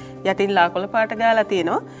පාට. යටින් ලා කොළ පාට ගාලා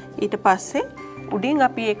තියෙනවා. ඊට පස්සේ උඩින්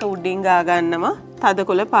අපි ඒක උඩින් ගා ගන්නවා තද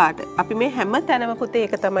කොළ පාට. අපි මේ හැම තැනම පුතේ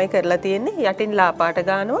ඒක තමයි කරලා තියෙන්නේ. යටින් ලා පාට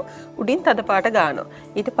ගන්නවා, උඩින් තද පාට ගන්නවා.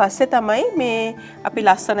 ඊට පස්සේ තමයි මේ අපි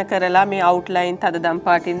ලස්සන කරලා මේ අවුට්ලයින් තද දම්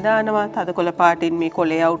පාටින් දානවා, තද කොළ පාටින් මේ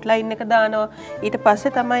කොළේ අවුට්ලයින් එක දානවා. ඊට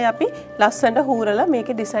පස්සේ තමයි අපි ලස්සනට හූරලා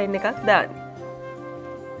මේකේ ඩිසයින් එකක් දාන්නේ.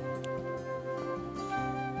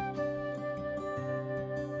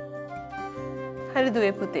 හරිද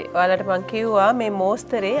ඒ පුතේ ඔයාලට මම කිව්වා මේ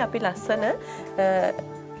මෝස්තරේ අපි ලස්සන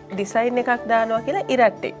ඩිසයින් එකක් දානවා කියලා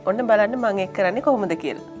ඉරට්ටේ. ඔන්න බලන්න මම ඒක කරන්නේ කොහොමද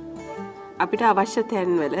කියලා. අපිට අවශ්‍ය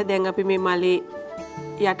තැන්වල දැන් අපි මේ මලේ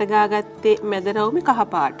යට ගාගත්තේ මැද රවුමේ කහ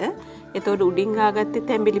පාට. එතකොට උඩින් ගාගත්තේ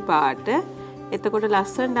තැඹිලි පාට. එතකොට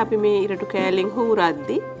ලස්සනට අපි මේ ඉරටු කෑල්ලෙන්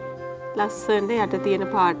හූරද්දි ලස්සනට යට තියෙන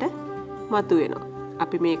පාට මතුවෙනවා.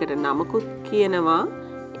 අපි මේකට නමකුත් කියනවා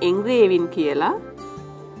එන්ග්‍රේවින් කියලා.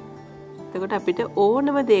 එතකොට අපිට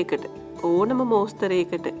ඕනම දෙයකට ඕනම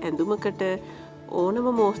මෝස්තරයකට ඇඳුමකට ඕනම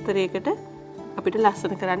මෝස්තරයකට අපිට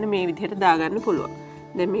ලස්සන කරන්න මේ විදිහට දාගන්න පුළුවන්.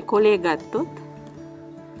 දැන් මේ කොලේ ගත්තොත්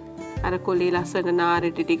අර කොලේ ලස්සන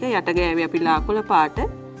නාරටි ටික යට ගෑවේ අපි ලා කොළ පාට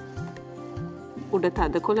උඩ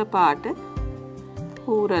තද කොළ පාට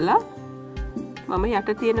හූරලා මම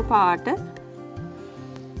යට තියෙන පාට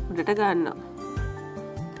උඩට ගන්නවා.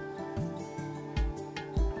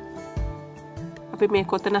 අපි මේ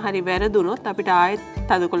කොතන හරි වැරදුනොත් අපිට ආයෙත්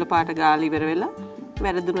තද කොළ පාට ගාලා ඉවර වෙලා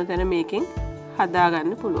වැරදුන තැන මේකෙන් හදා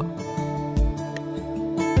ගන්න පුළුවන්.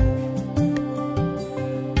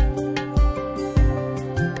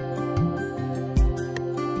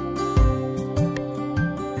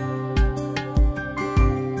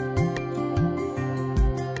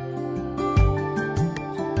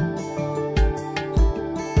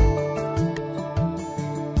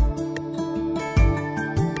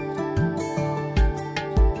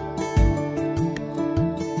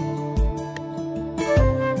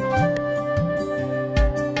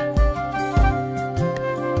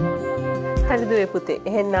 හරිද ඒ පුතේ.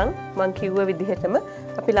 එහෙනම් මං කිව්ව විදිහටම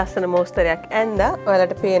අපි ලස්සන මෝස්තරයක් ඇඳලා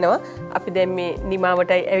ඔයාලට පේනවා අපි දැන් මේ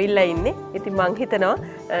නිමාවටයි ඇවිල්ලා ඉන්නේ. ඉතින් මං හිතනවා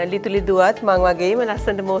ලිතුලි දුවත් මං වගේම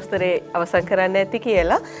ලස්සනට මෝස්තරේ අවසන් කරන්න ඇති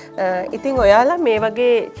කියලා. ඉතින් ඔයාලා මේ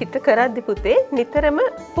වගේ චිත්‍ර කරද්දි පුතේ නිතරම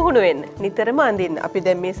පුහුණු වෙන්න. නිතරම අඳින්න. අපි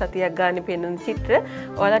දැන් මේ සතියක් ගානේ පෙන්වන චිත්‍ර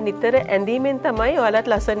ඔයාලා නිතර ඇඳීමෙන් තමයි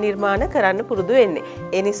ඔයාලට ලස්සන නිර්මාණ කරන්න පුරුදු වෙන්නේ.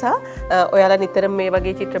 ඒ නිසා ඔයාලා නිතරම මේ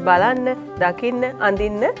වගේ චිත්‍ර බලන්න, දකින්න,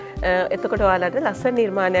 අඳින්න. එතකොට ඔයාලට ලස්සන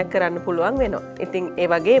නිර්මාණයක් කරන්න පුළුවන් වෙනවා. ඉතින් ඒ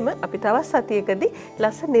වගේම අපි තවත් සතියකදී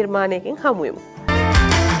ලස්සන නිර්මාණයකින් හමු වෙමු.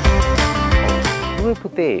 දරුවේ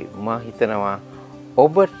පුතේ මා හිතනවා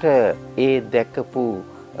ඔබට ඒ දැකපු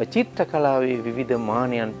චිත්‍ර කලාවේ විවිධ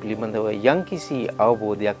මානයන් පිළිබඳව යම්කිසි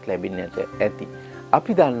අවබෝධයක් ලැබෙන්නට ඇති.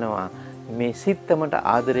 අපි දන්නවා මේ සිත්තමට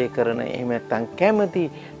ආදරය කරන එහෙම නැත්නම් කැමති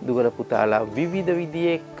දුවල පුතාලා විවිධ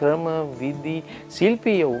විදිහේ ක්‍රම විදි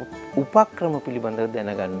ශිල්පීය උපක්‍රම පිළිබඳව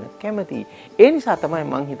දැනගන්න කැමතියි. ඒ නිසා තමයි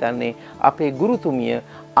මම හිතන්නේ අපේ ගුරුතුමිය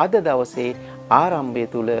අද දවසේ ආරම්භය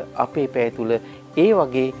තුල අපේ පැය තුල ඒ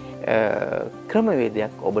වගේ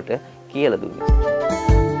ක්‍රමවේදයක් ඔබට කියලා දුන්නේ.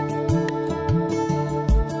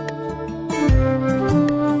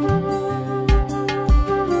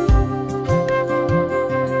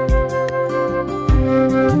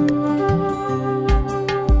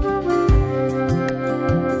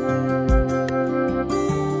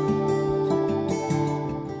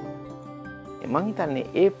 මම හිතන්නේ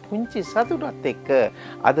ඒ පුංචි සතුටත් එක්ක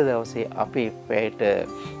අද දවසේ අපේ පැයට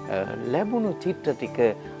ලැබුණු චිත්‍ර ටික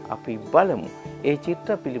අපි බලමු. ඒ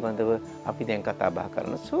චිත්‍ර පිළිබඳව අපි දැන් කතා බහ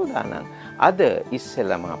කරන සූදානම්. අද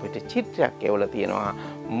ඉස්සෙල්ලාම අපිට චිත්‍රයක් එවලා තියෙනවා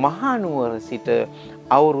මහනුවර සිට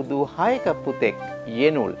අවුරුදු 6ක පුතෙක්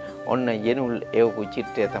යෙනුල්. ඔන්න යෙනුල් එවපු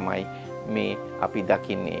චිත්‍රය තමයි මේ අපි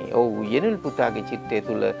දකින්නේ. ඔව් යෙනුල් පුතාගේ චිත්‍රය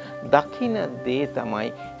තුල දකින්න දේ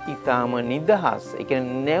තමයි ඊටාම නිදහස්. ඒ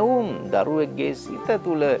කියන්නේ නැවුම් දරුවෙක්ගේ සිත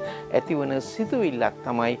තුල ඇතිවන සිතුවිල්ලක්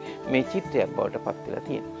තමයි මේ චිත්‍රයක් බවට පත් වෙලා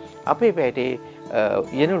තියෙන්නේ. අපේ පැයේ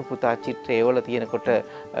යෙනුල් පුතා චිත්‍රය එවලා තියෙනකොට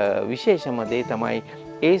විශේෂම දේ තමයි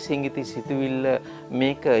ඒ සිංගිති සිතුවිල්ල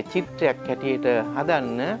මේක චිත්‍රයක් හැටියට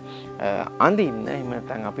හදන්න අඳින්න එහෙම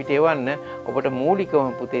නැත්නම් අපිට එවන්න ඔබට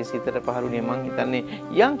මූලිකවම පුතේ සිතට පහළුනේ මං හිතන්නේ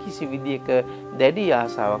යම් කිසි විදියක දැඩි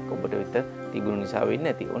ආසාවක් ඔබට විතර තිබුණු නිසා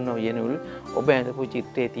වෙන්නේ නැති. ඔන්න යෙනුල් ඔබ ඇඳපු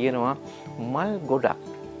චිත්‍රයේ තියෙනවා මල් ගොඩක්.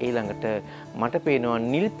 ඊළඟට මට පේනවා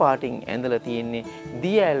නිල් පාටින් ඇඳලා තියෙන්නේ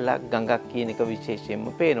දිය ඇල්ලක් ගඟක් කියන එක විශේෂයෙන්ම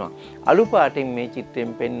පේනවා. අලු පාටින් මේ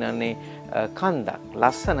චිත්‍රයෙන් පෙන්වන්නේ කන්දක්,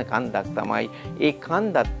 ලස්සන කන්දක් තමයි. ඒ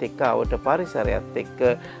කන්දත් එක්ක අවට පරිසරයත් එක්ක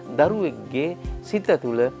දරුවෙක්ගේ සිත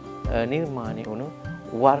තුළ නිර්මාණය වුණු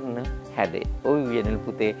වර්ණ හැඩේ. ඔය යෙනුල්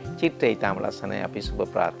පුතේ චිත්‍රය ඊටම ලස්සනයි. අපි සුබ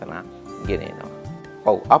ප්‍රාර්ථනා ගෙනෙනවා.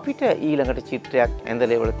 ඔව් අපිට ඊළඟට චිත්‍රයක්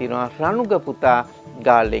ඇඳලා ඉවර තියෙනවා රණුග පුතා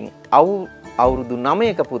ගාල්ලෙන් අවුරුදු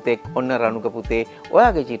 9ක පුතෙක්. ඔන්න රණුග පුතේ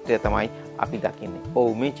ඔයාගේ චිත්‍රය තමයි අපි දකින්නේ.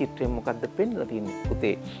 ඔව් මේ චිත්‍රයෙන් මොකද්ද පෙන්වලා තියෙන්නේ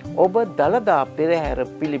පුතේ? ඔබ දලදා පෙරහැර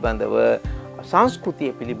පිළිබඳව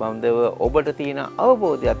සංස්කෘතිය පිළිබඳව ඔබට තියෙන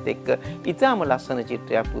අවබෝධයත් එක්ක ඉතාම ලස්සන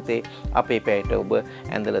චිත්‍රයක් පුතේ අපේ පැයට ඔබ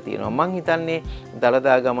ඇඳලා තියෙනවා. මං හිතන්නේ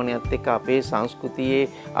දලදා ගමනයත් එක්ක අපේ සංස්කෘතියේ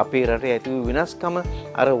අපේ රටේ ඇති වූ වෙනස්කම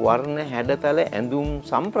අර වර්ණ හැඩතල ඇඳුම්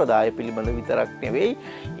සම්ප්‍රදාය පිළිබඳ විතරක් නෙවෙයි,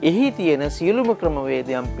 එහි තියෙන සියලුම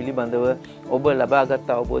ක්‍රමවේදයන් පිළිබඳව ඔබ ලබාගත්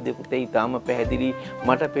අවබෝධය පුතේ ඉතාම පැහැදිලි.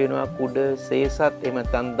 මට පේනවා කුඩ සේසත් එහෙම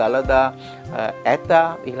නැත්නම් දලදා ඇතා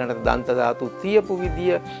ඊළඟට දන්ත ධාතු තියපු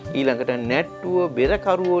විදිය ඊළඟට නැට්ටුව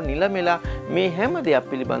බෙරකරුවෝ නිලමෙලා මේ හැම දෙයක්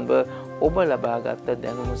පිළිබඳව ඔබ ලබාගත්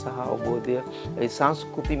දැනුම සහ අවබෝධය ඒ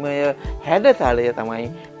සංස්කෘතිමය හැඩතලය තමයි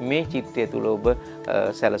මේ චිත්‍රය තුල ඔබ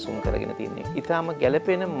සැලසුම් කරගෙන තියෙන්නේ. ඊටාම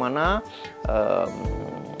ගැළපෙන මනා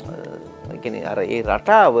කියන්නේ අර ඒ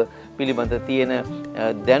රටාව පිළිබඳ තියෙන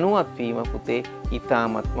දැනුවත් වීම පුතේ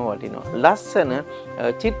ඊටාමත්ම වටිනවා. ලස්සන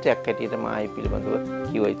චිත්‍රයක් හැටියට මායි පිළිබඳව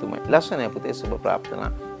කිව යුතුමයි. ලස්සනයි පුතේ සුබ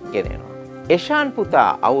ප්‍රාර්ථනා ගෙනෙනවා. එෂාන්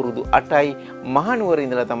පුතා අවුරුදු 8යි මහනුවර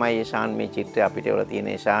ඉඳලා තමයි එෂාන් මේ චිත්‍රය අපිට එවලා තියෙන.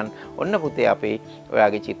 එෂාන් ඔන්න පුතේ අපේ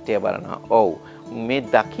ඔයාගේ චිත්‍රය බලනවා. ඔව් මේ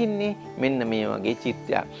දකින්නේ මෙන්න මේ වගේ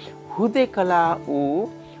චිත්‍රයක්. හුදේකලා වූ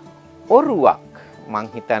ඔරුවක් මං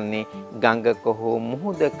හිතන්නේ ගඟක හෝ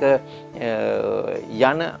මුහුදක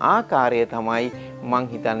යන ආකාරය තමයි මං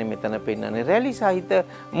හිතන්නේ මෙතන පෙන්වන්නේ. රැලි සහිත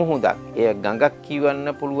මුහුදක්. එය ගඟක්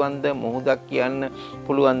කියවන්න පුළුවන්ද මුහුදක් කියන්න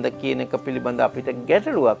පුළුවන්ද කියන එක පිළිබඳ අපිට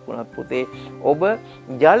ගැටලුවක් වුණත් පුතේ ඔබ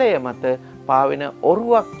ජලය මත පාවෙන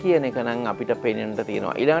ඔරුවක් කියන එක නම් අපිට පේන්නට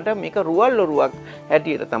තියෙනවා. ඊළඟට මේක රුවල් ඔරුවක්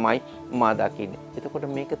හැටියට තමයි මා දකින්නේ. එතකොට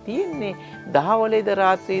මේක තියෙන්නේ දහවලේද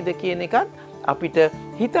රාත්‍රියේද කියන එකත් අපිට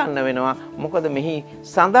හිතන්න වෙනවා. මොකද මෙහි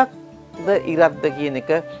සඳක්ද ඉරක්ද කියන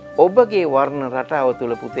එක ඔබගේ වර්ණ රටාව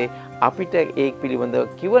තුළ පුතේ අපිට ඒක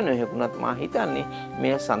පිළිබඳව කිව නොහැකුණත් මා හිතන්නේ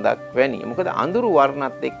මේ සඳක් වැනි. මොකද අඳුරු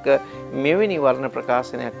වර්ණත් එක්ක මෙවැනි වර්ණ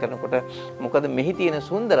ප්‍රකාශනයක් කරනකොට මොකද මෙහි තියෙන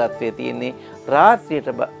සුන්දරත්වය තියෙන්නේ රාත්‍රියට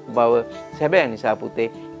බව සැබෑ නිසා පුතේ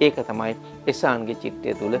ඒක තමයි එසාන්ගේ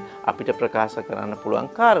චිත්‍රය තුළ අපිට ප්‍රකාශ කරන්න පුළුවන්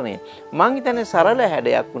කාරණය. මං හිතන්නේ සරල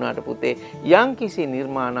හැඩයක් වුණාට පුතේ යම්කිසි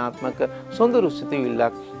නිර්මාණාත්මක සොඳුරු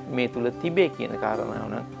සිතුවිල්ලක් මේ තුළ තිබේ කියන කාරණාව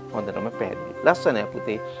නම් හොඳටම පැහැදිලි. ලස්සනයි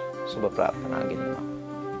පුතේ සුබ ප්‍රාර්ථනා ගෙනියනවා.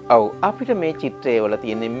 ඔව් අපිට මේ චිත්‍රය වල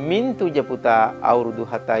තියෙන්නේ මින්තුජ පුතා අවුරුදු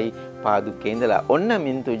 7යි පාදුකේ ඉඳලා. ඔන්න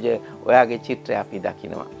මින්තුජ ඔයාගේ චිත්‍රය අපි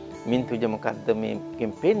දකිනවා. මින්තුජ මොකද්ද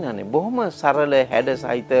මේකෙන් පෙන්වන්නේ? බොහොම සරල හැඩ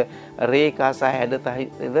සහිත රේඛා සහ හැඩ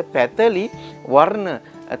සහිත පැතලි වර්ණ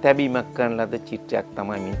තැබීමක් කරන ලද චිත්‍රයක්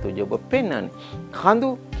තමයි මින්තුජ ඔබ පෙන්වන්නේ.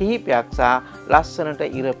 කඳු කිහිපයක් සහ ලස්සනට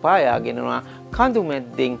ඉර පායාගෙනවා. කඳු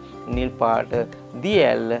මැද්දෙන් නිල් පාට දිය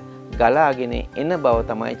ඇල්ල ගලාගෙන එන බව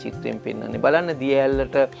තමයි චිත්‍රයෙන් පෙන්වන්නේ. බලන්න දිය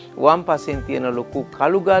ඇල්ලට වම් පසෙන් තියෙන ලොකු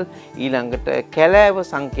කළුගල් ඊළඟට කැලෑව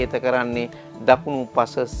සංකේත කරන්නේ දකුණු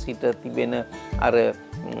පස සිට තිබෙන අර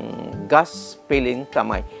ගස් පෙලෙන්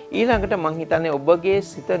තමයි. ඊළඟට මං හිතන්නේ ඔබගේ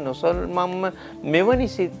සිත නොසල්මම්ම මෙවැනි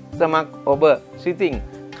සිතමක් ඔබ සිතින්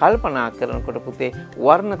කල්පනා කරනකොට පුතේ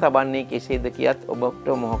වර්ණ තබන්නේ කෙසේද කියත් ඔබට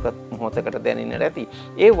මොහොතකට දැනෙන්න ඇති.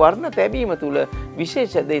 ඒ වර්ණ තැබීම තුල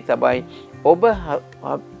විශේෂ දේ තමයි ඔබ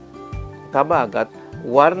තබාගත්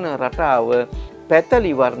වර්ණ රටාව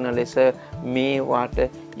පැතලි වර්ණ ලෙස මේවාට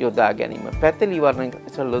යොදා ගැනීම. පැතලි වර්ණ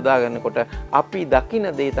ලෙස යොදා ගන්නකොට අපි දකින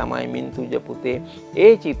දේ තමයි මින්තුජ පුතේ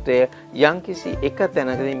ඒ චිත්‍රය යම්කිසි එක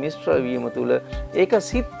තැනකදී මිශ්‍ර වීම තුල ඒක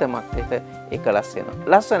සිත්තමක් ලෙස එකලස් වෙනවා.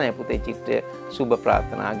 ලස්සනයි පුතේ චිත්‍රය. සුබ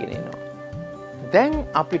ප්‍රාර්ථනා ගෙනෙනවා. දැන්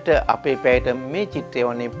අපිට අපේ පැයට මේ චිත්‍රය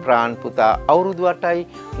වනේ ප්‍රාන් පුතා අවුරුදු 8යි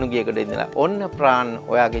නුගියකට ඉඳලා. ඔන්න ප්‍රාන්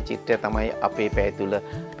ඔයාගේ චිත්‍රය තමයි අපේ පැය තුල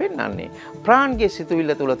පෙන්වන්නේ. ප්‍රාන්ගේ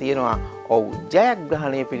සිතුවිල්ල තුල තියෙනවා ඔව්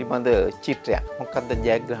ජයග්‍රහණය පිළිබඳ චිත්‍රයක්. මොකක්ද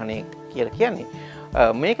ජයග්‍රහණය කියලා කියන්නේ?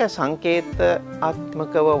 මේක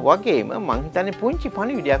සංකේතාත්මකව වගේම මං හිතන්නේ පුංචි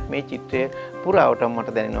පණිවිඩයක් මේ චිත්‍රය පුරාවට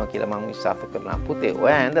මට දැනෙනවා කියලා මම විශ්වාස කරනවා. පුතේ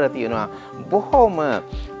ඔයා ඇඳලා තියෙනවා බොහොම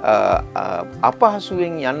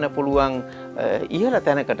අපහසුයෙන් යන්න පුළුවන් ඉහළ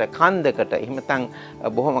තැනකට කන්දකට එහෙම නැත්නම්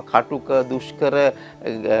බොහොම කටුක දුෂ්කර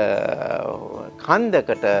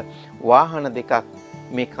කන්දකට වාහන දෙකක්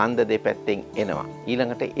මේ කන්ද දෙපැත්තෙන් එනවා.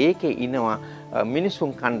 ඊළඟට ඒකේ ඉනවා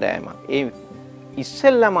මිනිසුන් කණ්ඩායමක්. ඒ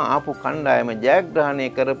ඉස්සෙල්ලම ආපු කණ්ඩායම ජයග්‍රහණය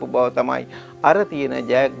කරපු බව තමයි අර තියෙන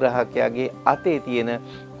ජයග්‍රාහකයාගේ අතේ තියෙන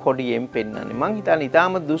කොඩියෙන් පෙන්වන්නේ. මං හිතන්නේ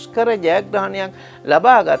ඊටාම දුෂ්කර ජයග්‍රහණයක්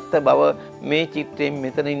ලබාගත් බව මේ චිත්‍රයෙන්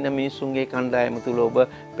මෙතන ඉන්න මිනිසුන්ගේ කණ්ඩායම තුල ඔබ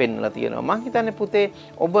පෙන්වලා තියෙනවා. මං හිතන්නේ පුතේ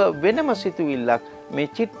ඔබ වෙනම සිතුවිල්ලක් මේ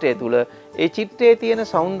චිත්‍රය තුල ඒ චිත්‍රයේ තියෙන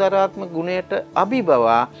సౌందర్యාත්මක ගුණයට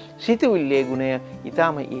අභිබවා සිතුවිල්ලේ ගුණය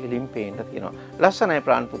ඊටාම ඉහළින් පේන්න තියෙනවා. ලස්සනයි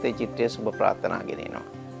ප්‍රාණ පුතේ චිත්‍රය සුබ ප්‍රාර්ථනා ගෙනෙනවා.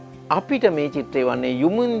 අපිට මේ චිත්‍රය වන්නේ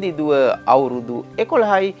යුමන්දි දුව අවුරුදු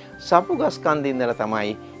 11යි සපුගස් කන්දේ ඉඳලා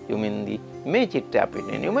තමයි යුමන්දි මේ චිත්‍රය අපිට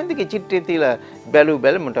නේ. යුමන්දිගේ චිත්‍රය තියලා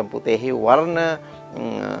බැලුමට පුතේ හේ වර්ණ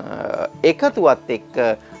එකතුවත් එක්ක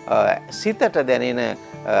සිතට දැනෙන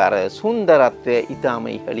අර සුන්දරත්වය ඊටාම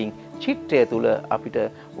ඉහළින් චිත්‍රය තුල අපිට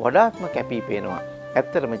වඩාත්ම කැපී පේනවා.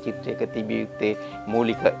 ඇත්තටම චිත්‍රයක තිබිය යුත්තේ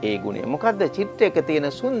මූලික ඒ ගුණය. මොකද්ද චිත්‍රයක තියෙන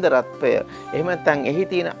සුන්දරත්වය? එහෙම නැත්නම් එහි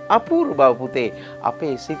තියෙන අපූර්ව බව පුතේ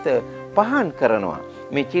අපේ සිත පහන් කරනවා.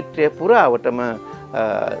 මේ චිත්‍රය පුරාවටම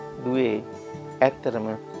දුවේ ඇත්තටම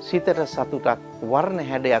සිතට සතුටක් වර්ණ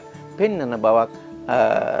හැඩයක් පෙන්වන බවක්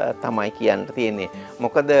තමයි කියන්න තියෙන්නේ.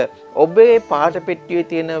 මොකද ඔබේ පාට පෙට්ටියේ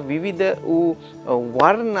තියෙන විවිධ වූ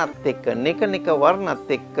වර්ණත් එක්ක නෙක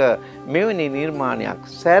වර්ණත් එක්ක මෙවැනි නිර්මාණයක්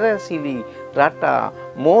සැරසිලි රටා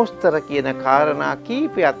මෝස්තර කියන කාරණා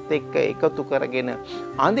කීපයත් එක්ක එකතු කරගෙන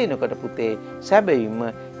අඳිනකොට පුතේ සැබවින්ම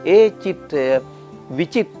ඒ චිත්‍රය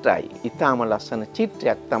විචිත්‍රයි. ඊටාම ලස්සන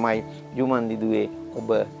චිත්‍රයක් තමයි යුමන්දි දුවේ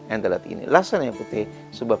ඔබ ඇඳලා තියෙන්නේ. ලස්සනයි පුතේ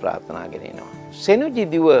සුබ ප්‍රාර්ථනා ගෙනෙනවා. සෙනුජි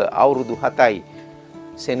දිව අවුරුදු 7යි.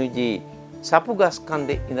 සෙනුජි සපුගස්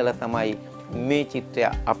කන්දේ ඉඳලා තමයි මේ චිත්‍රය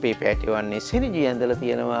අපේ පැයට වන්නේ. සෙනුජි ඇඳලා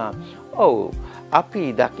තියෙනවා ඔව් අපි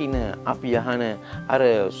දකින අපි යහන අර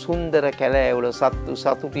සුන්දර කැලෑවල සත්තු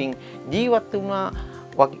සතුටින් ජීවත් වුණා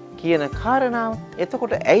කියන කාරණාව.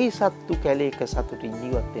 එතකොට ඇයි සත්තු කැලේක සතුටින්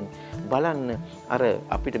ජීවත් වෙන්නේ? බලන්න අර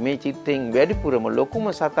අපිට මේ චිත්‍රයෙන් වැඩිපුරම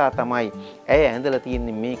ලොකුම සතා තමයි ඇය ඇඳලා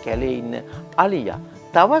තියෙන්නේ මේ කැලේ ඉන්න අලියා.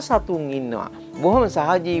 තව සතුන් ඉන්නවා. බොහොම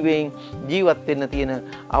සහජීවයෙන් ජීවත් වෙන්න තියෙන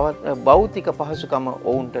භෞතික පහසුකම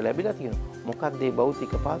ඔවුන්ට ලැබිලා තියෙනවා. මොකක්ද මේ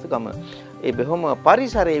භෞතික පහසුකම? ඒ බොහොම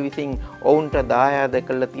පරිසරයේ විසින් ඔවුන්ට දායාද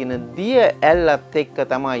කරලා තියෙන දිය ඇල්ලත් එක්ක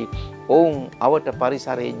තමයි ඔවුන් අවට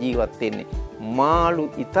පරිසරයේ ජීවත් වෙන්නේ. මාළු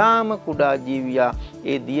ඊටාම කුඩා ජීවියා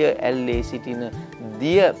ඒ දිය ඇල්ලේ සිටින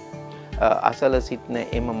දිය අසල සිටින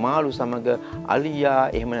එම මාළු සමග අලියා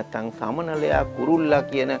එහෙම නැත්නම් සමනලයා කුරුල්ලා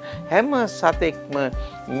කියන හැම සතෙක්ම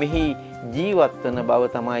මෙහි ජීවත් වෙන බව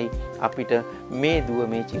තමයි අපිට මේ දුව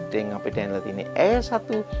මේ චිත්‍රයෙන් අපිට ඇනලා තියෙන්නේ. ඇය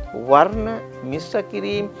සතු වර්ණ මිශ්‍ර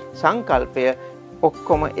කිරීම සංකල්පය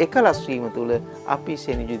ඔක්කොම එකලස් වීම තුළ අපි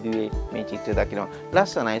සෙනජු දුවේ මේ චිත්‍රය දකිනවා.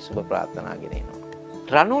 ලස්සනයි සුබ ප්‍රාර්ථනා ගෙනෙනවා.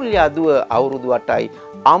 රණුල් යදුව අවුරුදු 8යි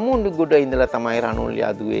අමුණුගොඩ ඉඳලා තමයි රණුල්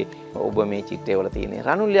යදුවේ ඔබ මේ චිත්‍රය වල තියෙන්නේ.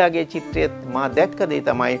 රණුල් යාගේ චිත්‍රයත් මා දැක්ක දේ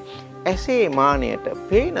තමයි ඇසේ මානයට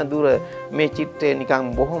පේන දුර මේ චිත්‍රය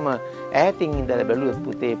නිකන් බොහොම ඈතින් ඉඳලා බැලුවොත්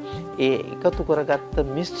පුතේ ඒ එකතු කරගත්ත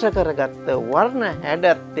මිශ්‍ර කරගත්ත වර්ණ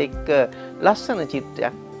හැඩත් එක්ක ලස්සන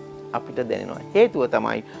චිත්‍රයක් අපිට දැනෙනවා. හේතුව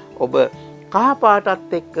තමයි ඔබ කහ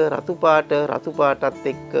පාටත් එක්ක රතු පාටත්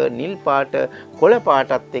එක්ක නිල් පාට කොළ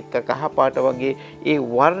පාටත් එක්ක කහ පාට වගේ ඒ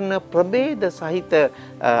වර්ණ ප්‍රභේද සහිත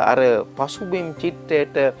අර පසුබිම්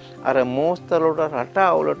චිත්‍රයට අර මෝස්තර වලට රටා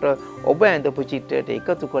වලට ඔබ ඇඳපු චිත්‍රයට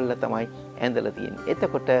එකතු කරලා තමයි ඇඳලා තියෙන්නේ.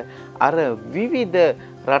 එතකොට අර විවිධ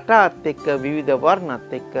රටාත් එක්ක විවිධ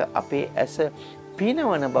වර්ණත් එක්ක අපේ ඇස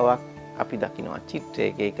පිනවන බවක් අපි දකිනවා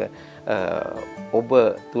චිත්‍රයක. ඒක ඔබ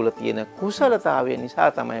තුල තියෙන කුසලතාවය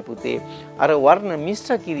නිසා තමයි පුතේ අර වර්ණ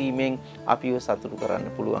මිශ්‍ර කිරීමෙන් අපිව සතුටු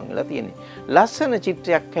කරන්න පුළුවන් වෙලා තියෙන්නේ. ලස්සන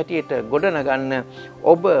චිත්‍රයක් හැටියට ගොඩනගන්න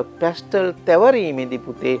ඔබ පැස්ටල් තැවරීමේදී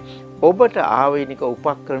පුතේ ඔබට ආවේනික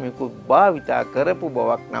උපක්‍රමිකුත් භාවිතා කරපු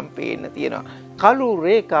බවක් නම් පේන්න තියෙනවා. කළු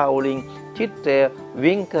රේඛා වලින් චිත්‍රය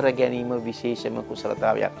වෙන් කර ගැනීම විශේෂම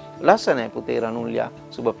කුසලතාවයක්. ලස්සනයි පුතේ රණුල්යා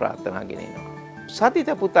සුබ ප්‍රාර්ථනා ගෙනෙනවා. සදිත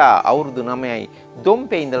පුතා අවුරුදු 9යි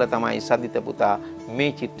දොම්පේ ඉඳලා තමයි සදිත පුතා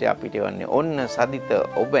මේ චිත්‍රය අපිට වන්නේ. ඔන්න සදිත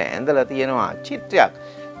ඔබ ඇඳලා තියෙනවා චිත්‍රයක්.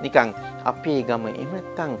 නිකන් අපේ ගම එහෙම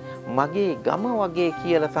නැත්නම් මගේ ගම වගේ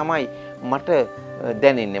කියලා තමයි මට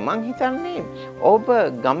දැනෙන්නේ. මං හිතන්නේ ඔබ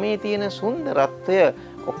ගමේ තියෙන සුන්දරත්වය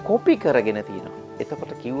කොපි කරගෙන තියෙනවා.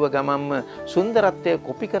 එතකොට කිව්ව ගමන්ම සුන්දරත්වය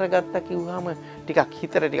කොපි කරගත්තා කිව්වම ටිකක්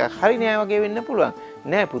හිතට ටිකක් හරි නෑ වගේ වෙන්න පුළුවන්.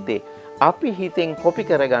 නෑ පුතේ. අපි හිතෙන් කොපි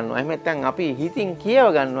කරගන්නවා. එහෙම නැත්නම් අපි හිතින්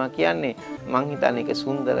කියව ගන්නවා කියන්නේ මං හිතන්නේ ඒක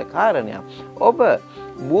සුන්දර කාරණයක්. ඔබ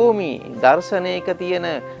භූමි දර්ශනයක තියෙන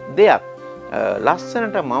දෙයක්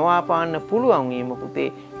ලස්සනට මවාපාන්න පුළුවන් වීම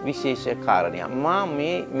පුතේ විශේෂ කාරණයක්. මා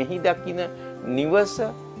මේ මෙහි දකින නිවස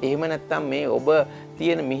එහෙම නැත්නම් මේ ඔබ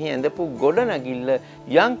තියෙන මෙහි ඇඳපු ගොඩනැගිල්ල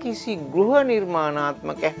යම්කිසි ගෘහ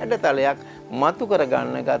නිර්මාණාත්මක හැඩතලයක් මතු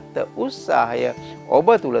කරගන්න ගත්ත උත්සාහය ඔබ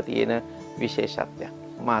තුල තියෙන විශේෂත්වයක්.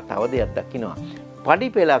 මා තව දෙයක් දකිනවා.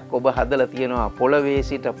 පඩිපෙලක් ඔබ හදලා තියෙනවා පොළවේ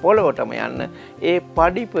සිට පොළොවටම යන්න. ඒ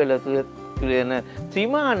පඩිපෙල තුලන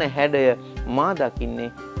ත්‍රිමාන හැඩය මා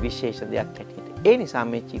දකින්නේ විශේෂ දෙයක් හැටියට. ඒ නිසා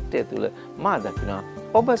මේ චිත්‍රය තුල මා දකිනවා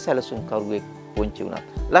ඔබ සැලසුම් කරුවෙක් පුංචි උනත්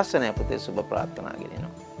ලස්සනයි පුතේ සුබ ප්‍රාර්ථනා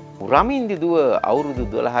ගෙනෙනවා. රමින්දි දුව අවුරුදු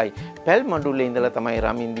 12යි පැල්මඩුල්ලේ ඉඳලා තමයි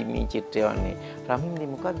රමින්දි මේ චිත්‍රය වන්නේ. රමින්දි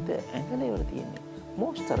මොකද්ද ඇඟල වල තියෙන්නේ?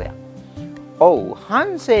 මෝස්තරයක්. ඔව්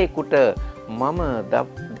හංසේකට මම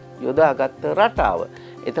යොදාගත්ත රටාව.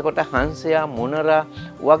 එතකොට හංසයා මොනරා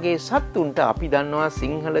වගේ සත්තුන්ට අපි දන්නවා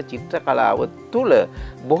සිංහල චිත්‍ර කලාව තුල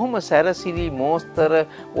බොහොම සැරසිලි මෝස්තර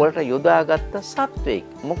වලට යොදාගත්ත සත්වෙක්.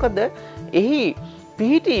 මොකද එහි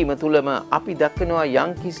පිහිටීම තුලම අපි දක්වනවා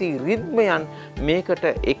යම්කිසි රිද්මයන් මේකට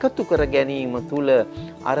එකතු කර ගැනීම තුල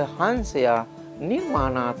අර හංසයා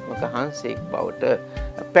නිර්මාණාත්මක හංසෙක් බවට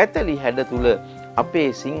පැතලි හැඩ තුල අපේ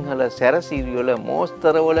සිංහල සැරසිලි වල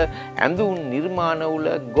මෝස්තර වල ඇඳුම් නිර්මාණ වල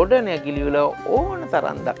ගොඩනැගිලි වල ඕන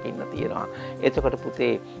තරම් දකින්න තියෙනවා. එතකොට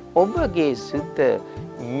පුතේ ඔබගේ සිත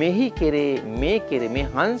මෙහි කෙරේ මේ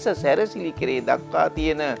හංස සැරසිලි කෙරේ දක්වා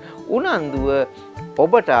තියෙන උනන්දුව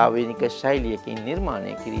ඔබට ආවේනික ශෛලියකින්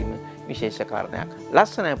නිර්මාණය කිරීම විශේෂ කාරණයක්.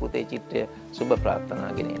 ලස්සනයි පුතේ චිත්‍රය සුබ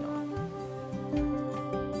ප්‍රාර්ථනා ගෙනෙනවා.